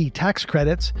EV tax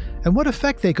credits and what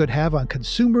effect they could have on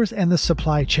consumers and the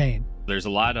supply chain. There's a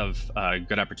lot of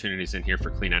good opportunities in here for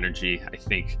clean energy. I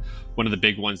think one of the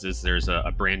big ones is there's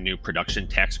a brand new production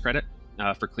tax credit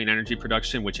for clean energy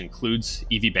production, which includes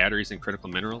EV batteries and critical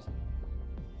minerals.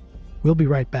 We'll be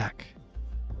right back.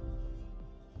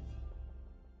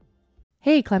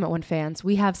 Hey, Climate One fans,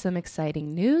 we have some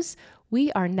exciting news.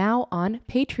 We are now on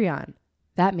Patreon.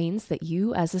 That means that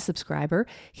you, as a subscriber,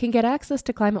 can get access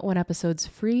to Climate One episodes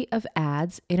free of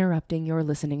ads interrupting your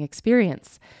listening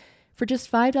experience. For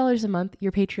just $5 a month,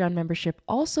 your Patreon membership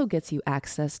also gets you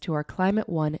access to our Climate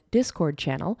One Discord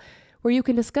channel, where you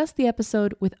can discuss the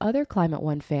episode with other Climate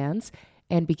One fans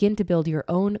and begin to build your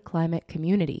own climate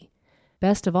community.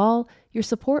 Best of all, your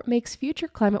support makes future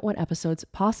Climate One episodes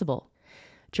possible.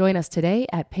 Join us today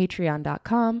at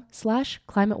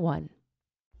patreon.com/climateone.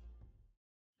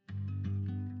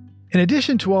 In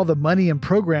addition to all the money and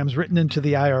programs written into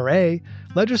the IRA,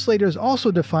 legislators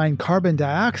also define carbon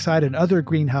dioxide and other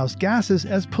greenhouse gases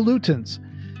as pollutants.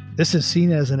 This is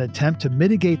seen as an attempt to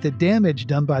mitigate the damage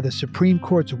done by the Supreme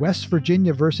Court's West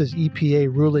Virginia versus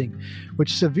EPA ruling,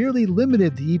 which severely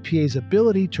limited the EPA's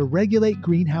ability to regulate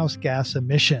greenhouse gas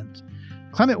emissions.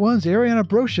 Climate One's Ariana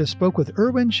Brocious spoke with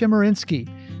Erwin Chemerinsky,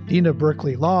 Dean of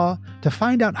Berkeley Law, to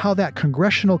find out how that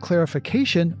congressional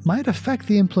clarification might affect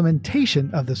the implementation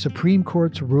of the Supreme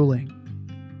Court's ruling.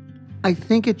 I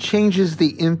think it changes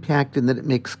the impact in that it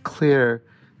makes clear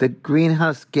that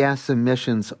greenhouse gas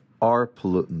emissions are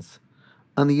pollutants.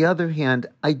 On the other hand,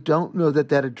 I don't know that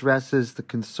that addresses the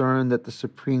concern that the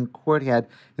Supreme Court had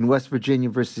in West Virginia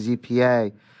versus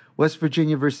EPA. West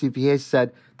Virginia versus EPA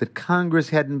said that Congress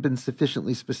hadn't been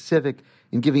sufficiently specific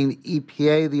in giving the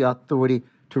EPA the authority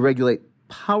to regulate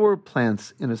power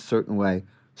plants in a certain way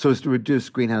so as to reduce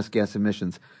greenhouse gas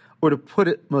emissions. Or to put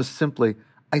it most simply,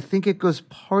 I think it goes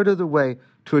part of the way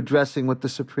to addressing what the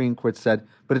Supreme Court said,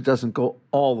 but it doesn't go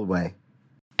all the way.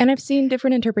 And I've seen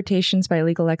different interpretations by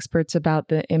legal experts about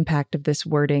the impact of this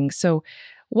wording. So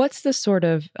what's the sort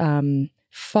of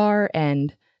far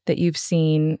end that you've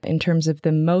seen in terms of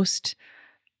the most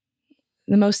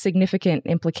significant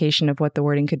implication of what the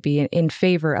wording could be in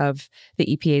favor of the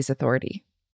EPA's authority?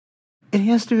 It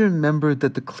has to be remembered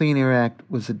that the Clean Air Act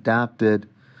was adopted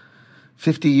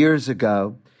 50 years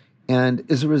ago, and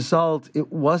as a result,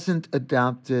 it wasn't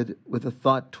adopted with a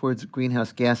thought towards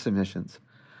greenhouse gas emissions.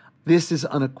 This is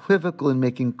unequivocal in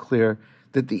making clear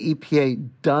that the EPA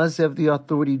does have the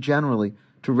authority generally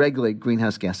to regulate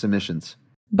greenhouse gas emissions.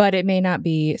 But it may not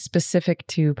be specific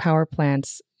to power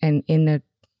plants and in the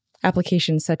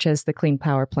applications such as the Clean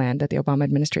Power Plan that the Obama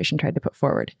administration tried to put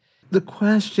forward. The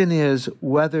question is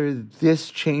whether this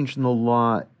change in the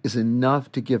law is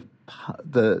enough to give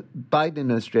the Biden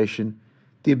administration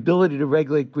the ability to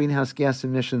regulate greenhouse gas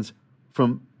emissions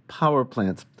from power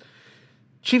plants.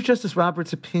 Chief Justice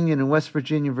Roberts' opinion in West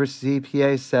Virginia versus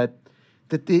EPA said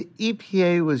that the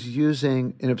EPA was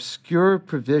using an obscure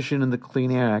provision in the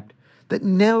Clean Air Act that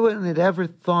no one had ever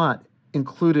thought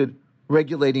included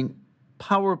regulating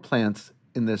power plants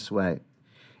in this way.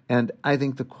 And I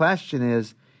think the question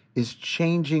is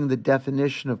changing the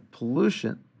definition of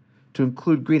pollution to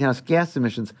include greenhouse gas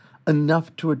emissions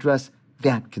enough to address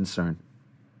that concern?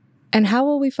 And how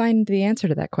will we find the answer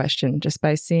to that question? Just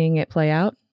by seeing it play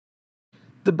out?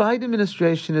 The Biden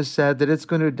administration has said that it's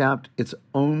going to adopt its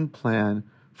own plan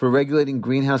for regulating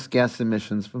greenhouse gas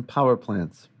emissions from power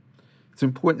plants. It's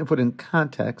important to put in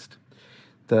context.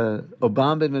 The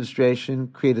Obama administration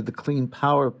created the Clean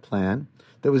Power Plan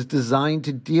that was designed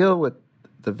to deal with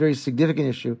the very significant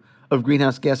issue of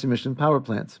greenhouse gas emission power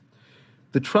plants.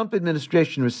 The Trump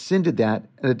administration rescinded that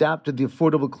and adopted the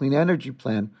Affordable Clean Energy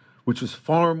Plan, which was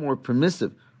far more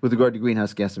permissive with regard to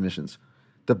greenhouse gas emissions.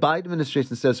 The Biden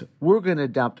administration says, we're going to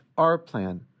adopt our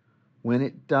plan. When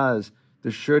it does,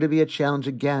 there's sure to be a challenge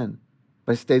again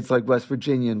by states like West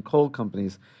Virginia and coal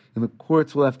companies, and the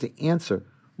courts will have to answer,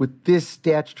 with this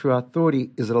statutory authority,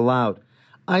 is it allowed?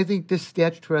 I think this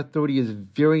statutory authority is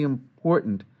very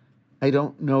important. I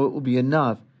don't know it will be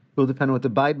enough. It will depend on what the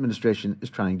Biden administration is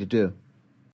trying to do.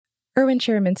 Erwin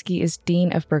Chemerinsky is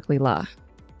Dean of Berkeley Law.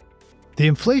 The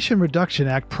Inflation Reduction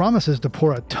Act promises to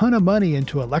pour a ton of money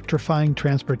into electrifying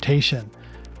transportation,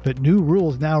 but new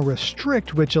rules now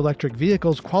restrict which electric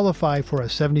vehicles qualify for a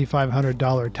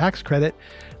 $7,500 tax credit,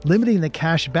 limiting the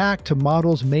cash back to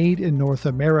models made in North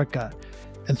America.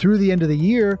 And through the end of the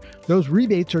year, those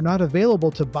rebates are not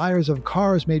available to buyers of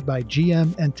cars made by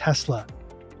GM and Tesla.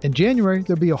 In January,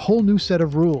 there'll be a whole new set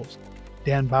of rules.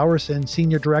 Dan Bowerson,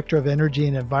 Senior Director of Energy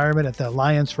and Environment at the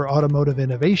Alliance for Automotive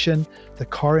Innovation, the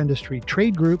car industry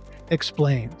trade group,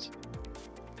 explains.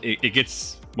 It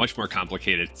gets much more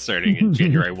complicated starting in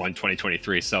January 1,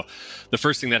 2023. So the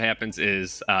first thing that happens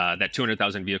is that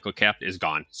 200,000 vehicle cap is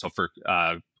gone. So for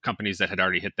companies that had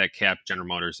already hit that cap, General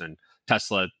Motors and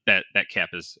Tesla, that cap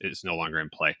is no longer in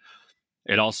play.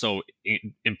 It also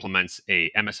implements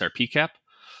a MSRP cap.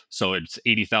 So it's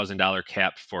 $80,000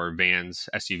 cap for vans,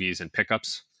 SUVs, and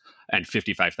pickups, and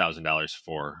 $55,000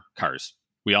 for cars.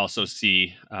 We also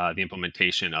see the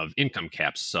implementation of income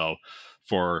caps. So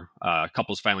for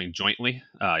couples filing jointly,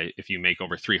 if you make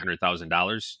over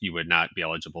 $300,000, you would not be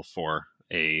eligible for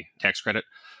a tax credit.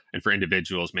 And for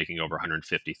individuals making over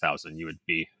 $150,000, you would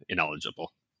be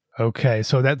ineligible. Okay,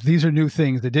 so these are new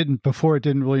things that didn't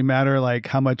really matter, like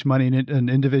how much money an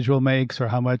individual makes or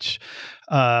how much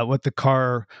what the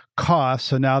car costs.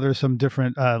 So now there's some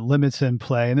different limits in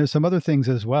play, and there's some other things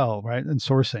as well, right? And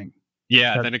sourcing.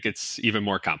 Yeah, then it gets even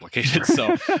more complicated.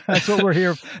 So that's what we're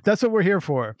here. That's what we're here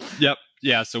for. Yep.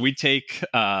 Yeah. So we take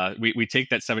we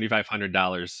take that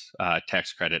 $7,500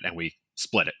 tax credit and we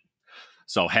split it.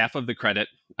 So half of the credit,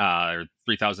 or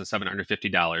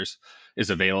 $3,750, is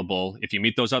available if you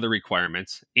meet those other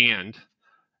requirements, and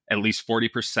at least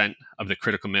 40% of the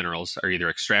critical minerals are either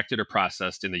extracted or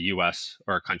processed in the U.S.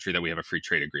 or a country that we have a free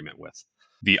trade agreement with.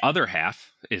 The other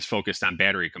half is focused on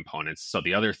battery components. So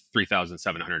the other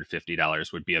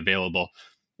 $3,750 would be available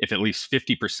if at least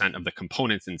 50% of the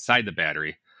components inside the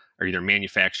battery are either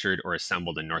manufactured or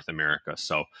assembled in North America.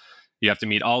 So You have to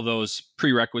meet all those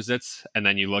prerequisites, and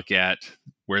then you look at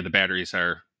where the batteries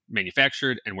are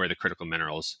manufactured and where the critical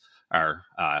minerals are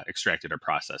extracted or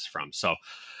processed from. So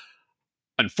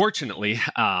unfortunately,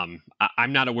 I'm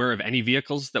not aware of any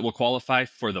vehicles that will qualify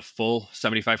for the full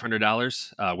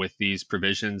 $7,500 with these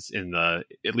provisions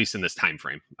at least in this time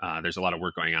frame. There's a lot of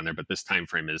work going on there, but this time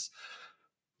frame is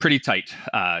pretty tight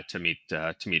to meet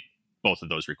both of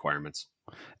those requirements.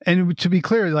 And to be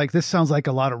clear, like this sounds like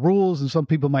a lot of rules, and some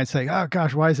people might say, "Oh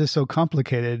gosh, why is this so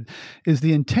complicated?" Is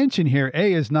the intention here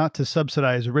is not to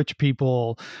subsidize rich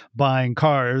people buying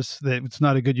cars? That it's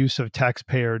not a good use of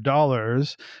taxpayer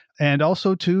dollars, and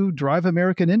also to drive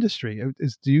American industry.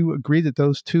 Do you agree that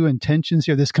those two intentions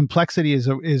here, this complexity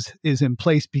is in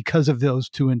place because of those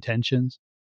two intentions?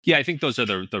 Yeah, I think those are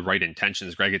the right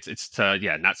intentions, Greg. It's to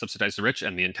not subsidize the rich,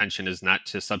 and the intention is not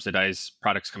to subsidize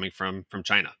products coming from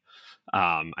China.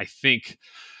 I think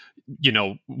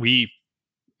we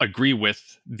agree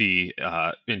with the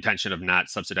intention of not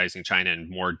subsidizing China and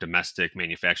more domestic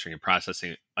manufacturing and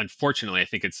processing. Unfortunately, I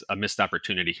think it's a missed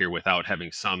opportunity here without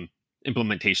having some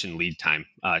implementation lead time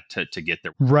to get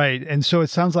there. Right. And so it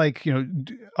sounds like,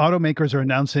 automakers are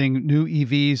announcing new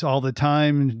EVs all the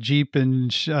time, Jeep and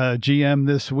GM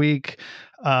this week.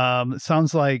 It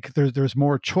sounds like there's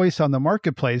more choice on the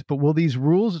marketplace, but will these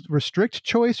rules restrict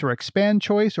choice or expand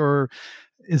choice, or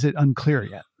is it unclear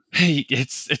yet?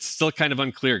 It's still kind of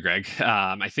unclear, Greg.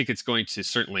 I think it's going to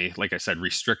certainly, like I said,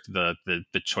 restrict the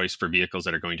choice for vehicles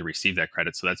that are going to receive that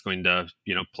credit. So that's going to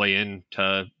play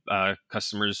into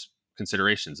customers'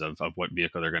 considerations of what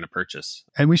vehicle they're going to purchase.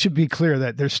 And we should be clear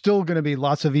that there's still going to be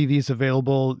lots of EVs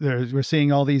available. We're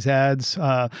seeing all these ads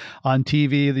on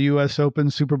TV, the U.S. Open,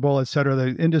 Super Bowl, et cetera.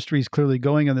 The industry is clearly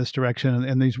going in this direction.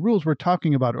 And these rules we're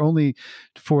talking about are only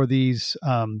for these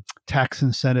tax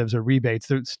incentives or rebates.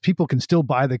 People can still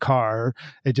buy the car.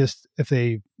 It just, if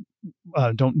they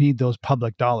don't need those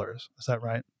public dollars. Is that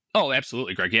right? Oh,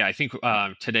 absolutely, Greg. Yeah, I think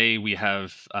today we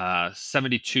have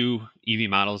 72 EV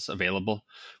models available.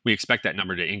 We expect that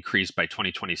number to increase by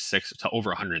 2026 to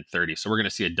over 130. So we're going to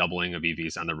see a doubling of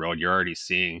EVs on the road. You're already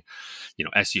seeing,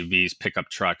 SUVs, pickup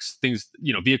trucks, things,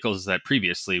 vehicles that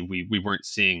previously we weren't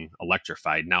seeing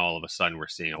electrified. Now all of a sudden we're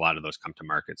seeing a lot of those come to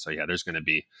market. So yeah, there's going to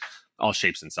be all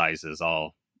shapes and sizes,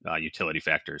 all utility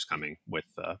factors coming with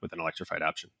an electrified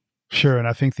option. Sure. And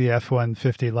I think the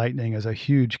F-150 Lightning is a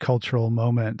huge cultural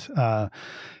moment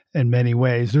in many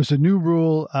ways. There's a new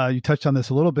rule, you touched on this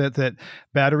a little bit, that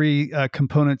battery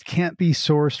components can't be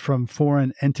sourced from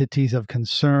foreign entities of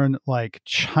concern like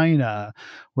China,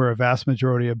 where a vast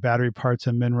majority of battery parts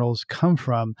and minerals come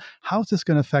from. How is this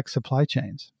going to affect supply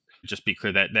chains? Just be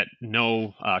clear that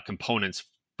no components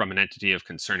from an entity of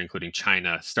concern, including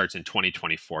China, starts in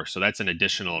 2024. So that's an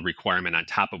additional requirement on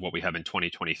top of what we have in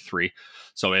 2023.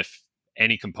 So if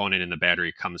any component in the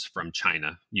battery comes from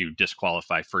China, you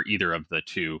disqualify for either of the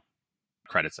two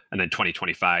credits. And then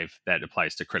 2025, that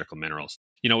applies to critical minerals.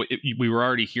 We were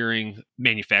already hearing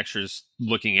manufacturers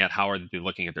looking at how are they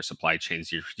looking at their supply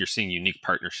chains. You're seeing unique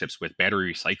partnerships with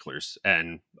battery recyclers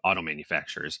and auto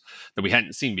manufacturers that we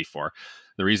hadn't seen before.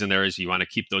 The reason there is you want to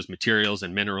keep those materials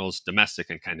and minerals domestic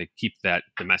and kind of keep that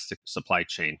domestic supply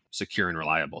chain secure and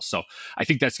reliable. So I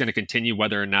think that's going to continue,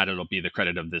 whether or not it'll be the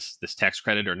credit of this tax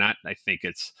credit or not. I think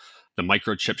it's the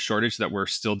microchip shortage that we're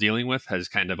still dealing with has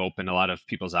kind of opened a lot of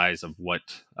people's eyes of what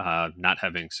not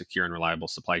having secure and reliable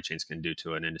supply chains can do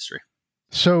to an industry.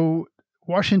 So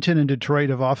Washington and Detroit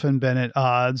have often been at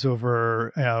odds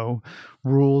over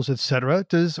rules, et cetera.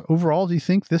 Do you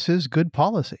think this is good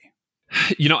policy?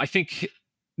 I think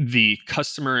the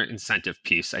customer incentive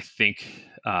piece,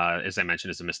 as I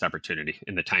mentioned, is a missed opportunity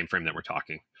in the time frame that we're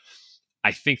talking.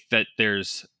 I think that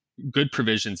there's good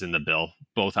provisions in the bill,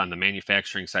 both on the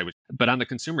manufacturing side, but on the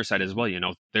consumer side as well.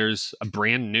 There's a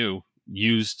brand new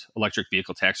used electric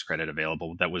vehicle tax credit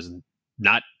available that was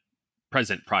not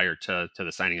present prior to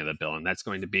the signing of the bill. And that's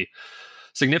going to be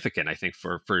significant, I think,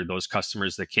 for those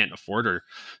customers that can't afford or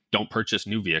don't purchase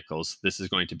new vehicles. This is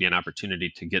going to be an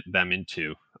opportunity to get them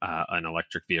into an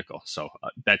electric vehicle. So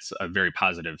that's a very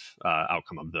positive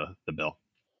outcome of the bill.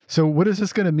 So what is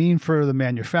this going to mean for the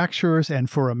manufacturers and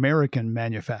for American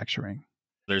manufacturing?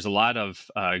 There's a lot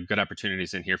of good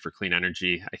opportunities in here for clean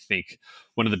energy. I think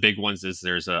one of the big ones is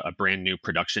there's a brand new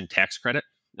production tax credit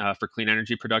for clean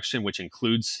energy production, which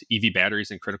includes EV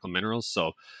batteries and critical minerals.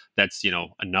 So that's,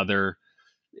 another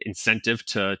incentive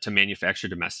to manufacture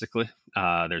domestically.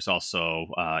 There's also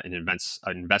an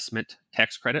investment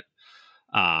tax credit.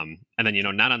 And then,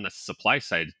 not on the supply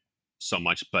side so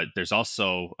much, but there's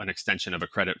also an extension of a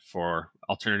credit for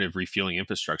alternative refueling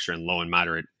infrastructure in low and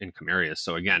moderate income areas.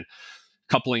 So again,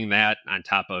 coupling that on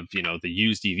top of, the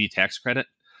used EV tax credit,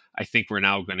 I think we're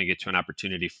now going to get to an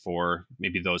opportunity for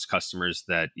maybe those customers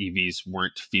that EVs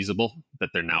weren't feasible, that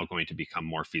they're now going to become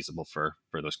more feasible for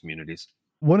those communities.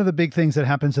 One of the big things that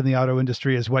happens in the auto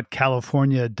industry is what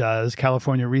California does.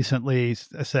 California recently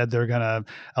said they're going to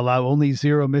allow only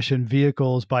zero-emission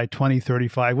vehicles by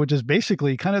 2035, which is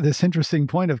basically kind of this interesting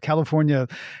point of California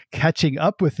catching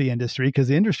up with the industry, because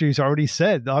the industry's already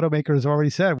said, the automakers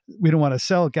already said, we don't want to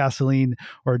sell gasoline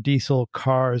or diesel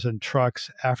cars and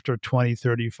trucks after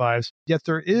 2035. Yet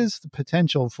there is the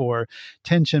potential for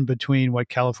tension between what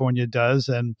California does,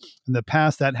 and in the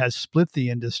past that has split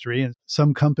the industry, and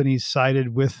some companies sided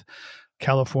with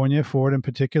California, Ford in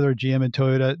particular, GM and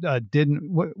Toyota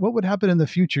didn't. What would happen in the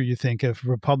future, you think, if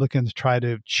Republicans try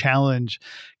to challenge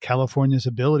California's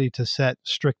ability to set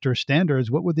stricter standards?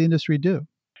 What would the industry do?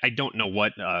 I don't know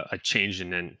what a change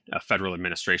in a federal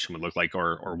administration would look like,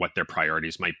 or what their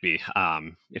priorities might be.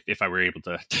 If I were able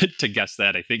to guess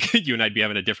that, I think you and I'd be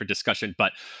having a different discussion.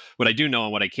 But what I do know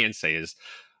and what I can say is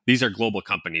these are global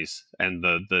companies, and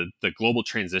the global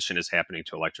transition is happening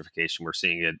to electrification. We're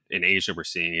seeing it in Asia. We're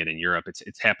seeing it in Europe.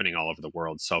 It's happening all over the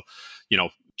world. So,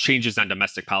 changes on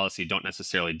domestic policy don't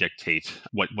necessarily dictate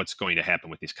what's going to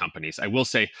happen with these companies. I will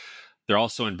say they're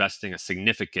also investing a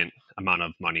significant amount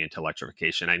of money into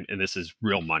electrification. And this is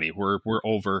real money. We're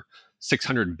over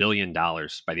 $600 billion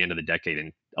by the end of the decade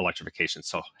in electrification.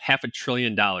 So $500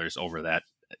 billion over that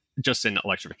just in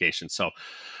electrification. So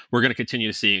we're going to continue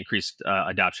to see increased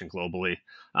adoption globally.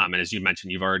 And as you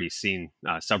mentioned, you've already seen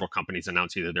several companies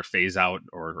announce either their phase out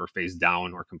or phase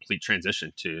down or complete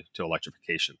transition to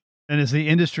electrification. And as the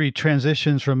industry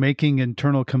transitions from making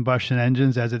internal combustion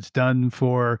engines, as it's done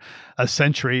for a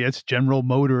century, it's General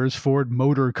Motors, Ford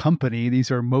Motor Company.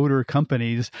 These are motor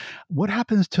companies. What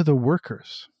happens to the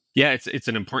workers? Yeah, it's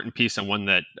an important piece and one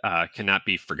that cannot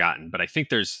be forgotten. But I think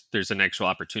there's an actual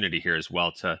opportunity here as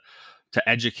well to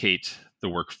educate the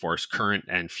workforce, current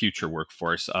and future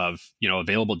workforce, of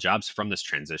available jobs from this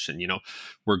transition.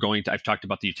 I've talked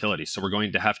about the utilities, so we're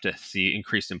going to have to see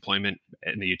increased employment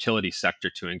in the utility sector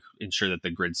to ensure that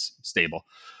the grid's stable.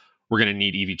 We're going to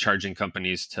need EV charging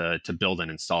companies to build and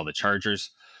install the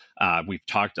chargers. We've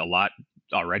talked a lot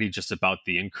already just about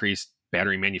the increased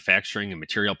battery manufacturing and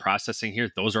material processing here.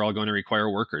 Those are all going to require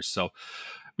workers. So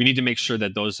we need to make sure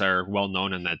that those are well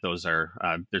known and that those are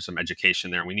there's some education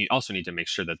there. And we also need to make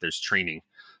sure that there's training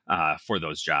for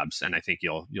those jobs. And I think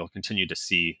you'll continue to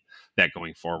see that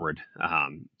going forward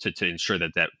to ensure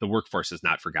that the workforce is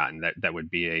not forgotten. That would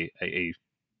be a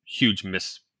huge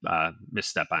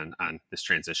misstep on this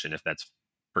transition if that's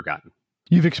forgotten.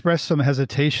 You've expressed some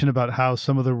hesitation about how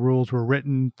some of the rules were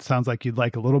written. Sounds like you'd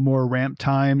like a little more ramp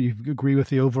time. You agree with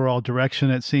the overall direction,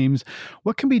 it seems.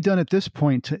 What can be done at this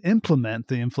point to implement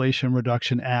the Inflation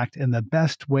Reduction Act in the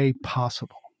best way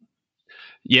possible?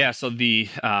 Yeah, so the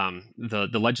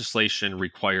legislation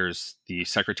requires the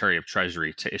Secretary of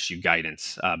Treasury to issue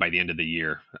guidance by the end of the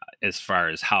year as far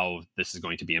as how this is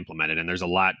going to be implemented. And there's a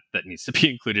lot that needs to be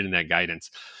included in that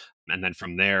guidance. And then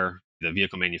from there, the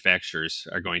vehicle manufacturers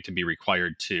are going to be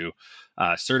required to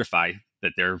certify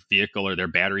that their vehicle or their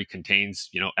battery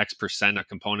contains, X percent of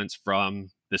components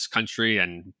from this country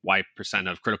and Y percent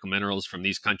of critical minerals from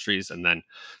these countries. And then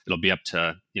it'll be up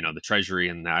to, the Treasury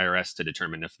and the IRS to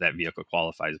determine if that vehicle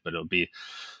qualifies. But it'll be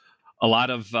a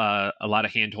lot of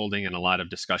hand holding and a lot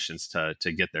of discussions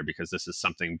to get there, because this is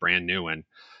something brand new. And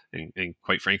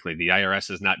quite frankly, the IRS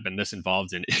has not been this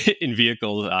involved in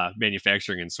vehicle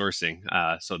manufacturing and sourcing.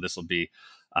 So this will be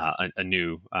a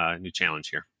new challenge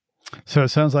here. So it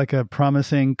sounds like a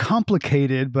promising,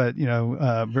 complicated, but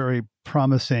very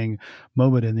promising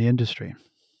moment in the industry.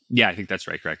 Yeah, I think that's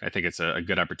right, Greg. I think it's a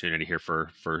good opportunity here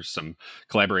for some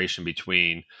collaboration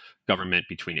between government,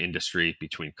 between industry,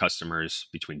 between customers,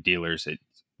 between dealers.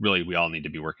 We all need to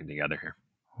be working together here.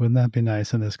 Wouldn't that be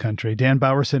nice in this country? Dan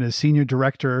Bowerson is Senior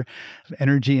Director of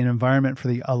Energy and Environment for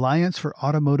the Alliance for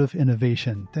Automotive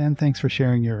Innovation. Dan, thanks for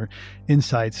sharing your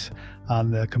insights on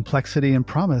the complexity and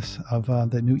promise of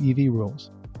the new EV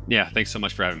rules. Yeah, thanks so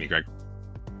much for having me, Greg.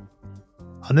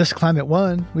 On this Climate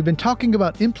One, we've been talking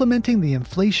about implementing the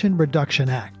Inflation Reduction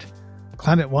Act.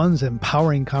 Climate One's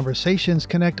empowering conversations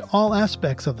connect all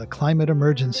aspects of the climate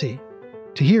emergency.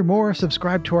 To hear more,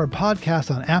 subscribe to our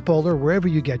podcast on Apple or wherever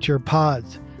you get your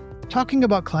pods. Talking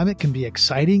about climate can be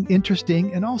exciting,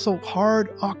 interesting, and also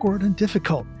hard, awkward, and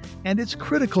difficult. And it's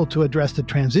critical to address the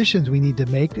transitions we need to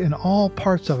make in all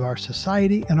parts of our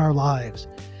society and our lives.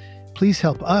 Please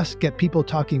help us get people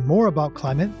talking more about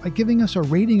climate by giving us a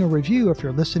rating or review if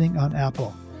you're listening on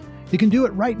Apple. You can do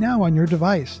it right now on your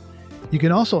device. You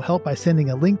can also help by sending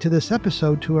a link to this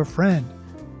episode to a friend.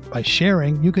 By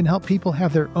sharing, you can help people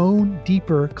have their own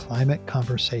deeper climate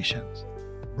conversations.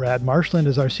 Brad Marshland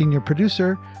is our senior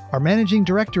producer. Our managing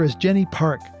director is Jenny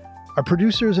Park. Our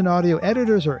producers and audio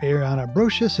editors are Ariana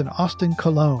Brocious and Austin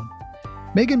Colon.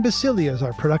 Megan Basilia is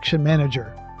our production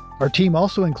manager. Our team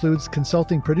also includes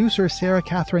consulting producer Sarah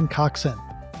Catherine Coxon.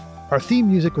 Our theme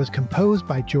music was composed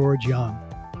by George Young.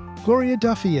 Gloria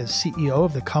Duffy is CEO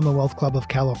of the Commonwealth Club of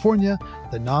California,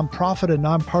 the nonprofit and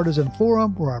nonpartisan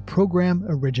forum where our program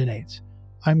originates.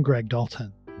 I'm Greg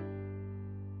Dalton.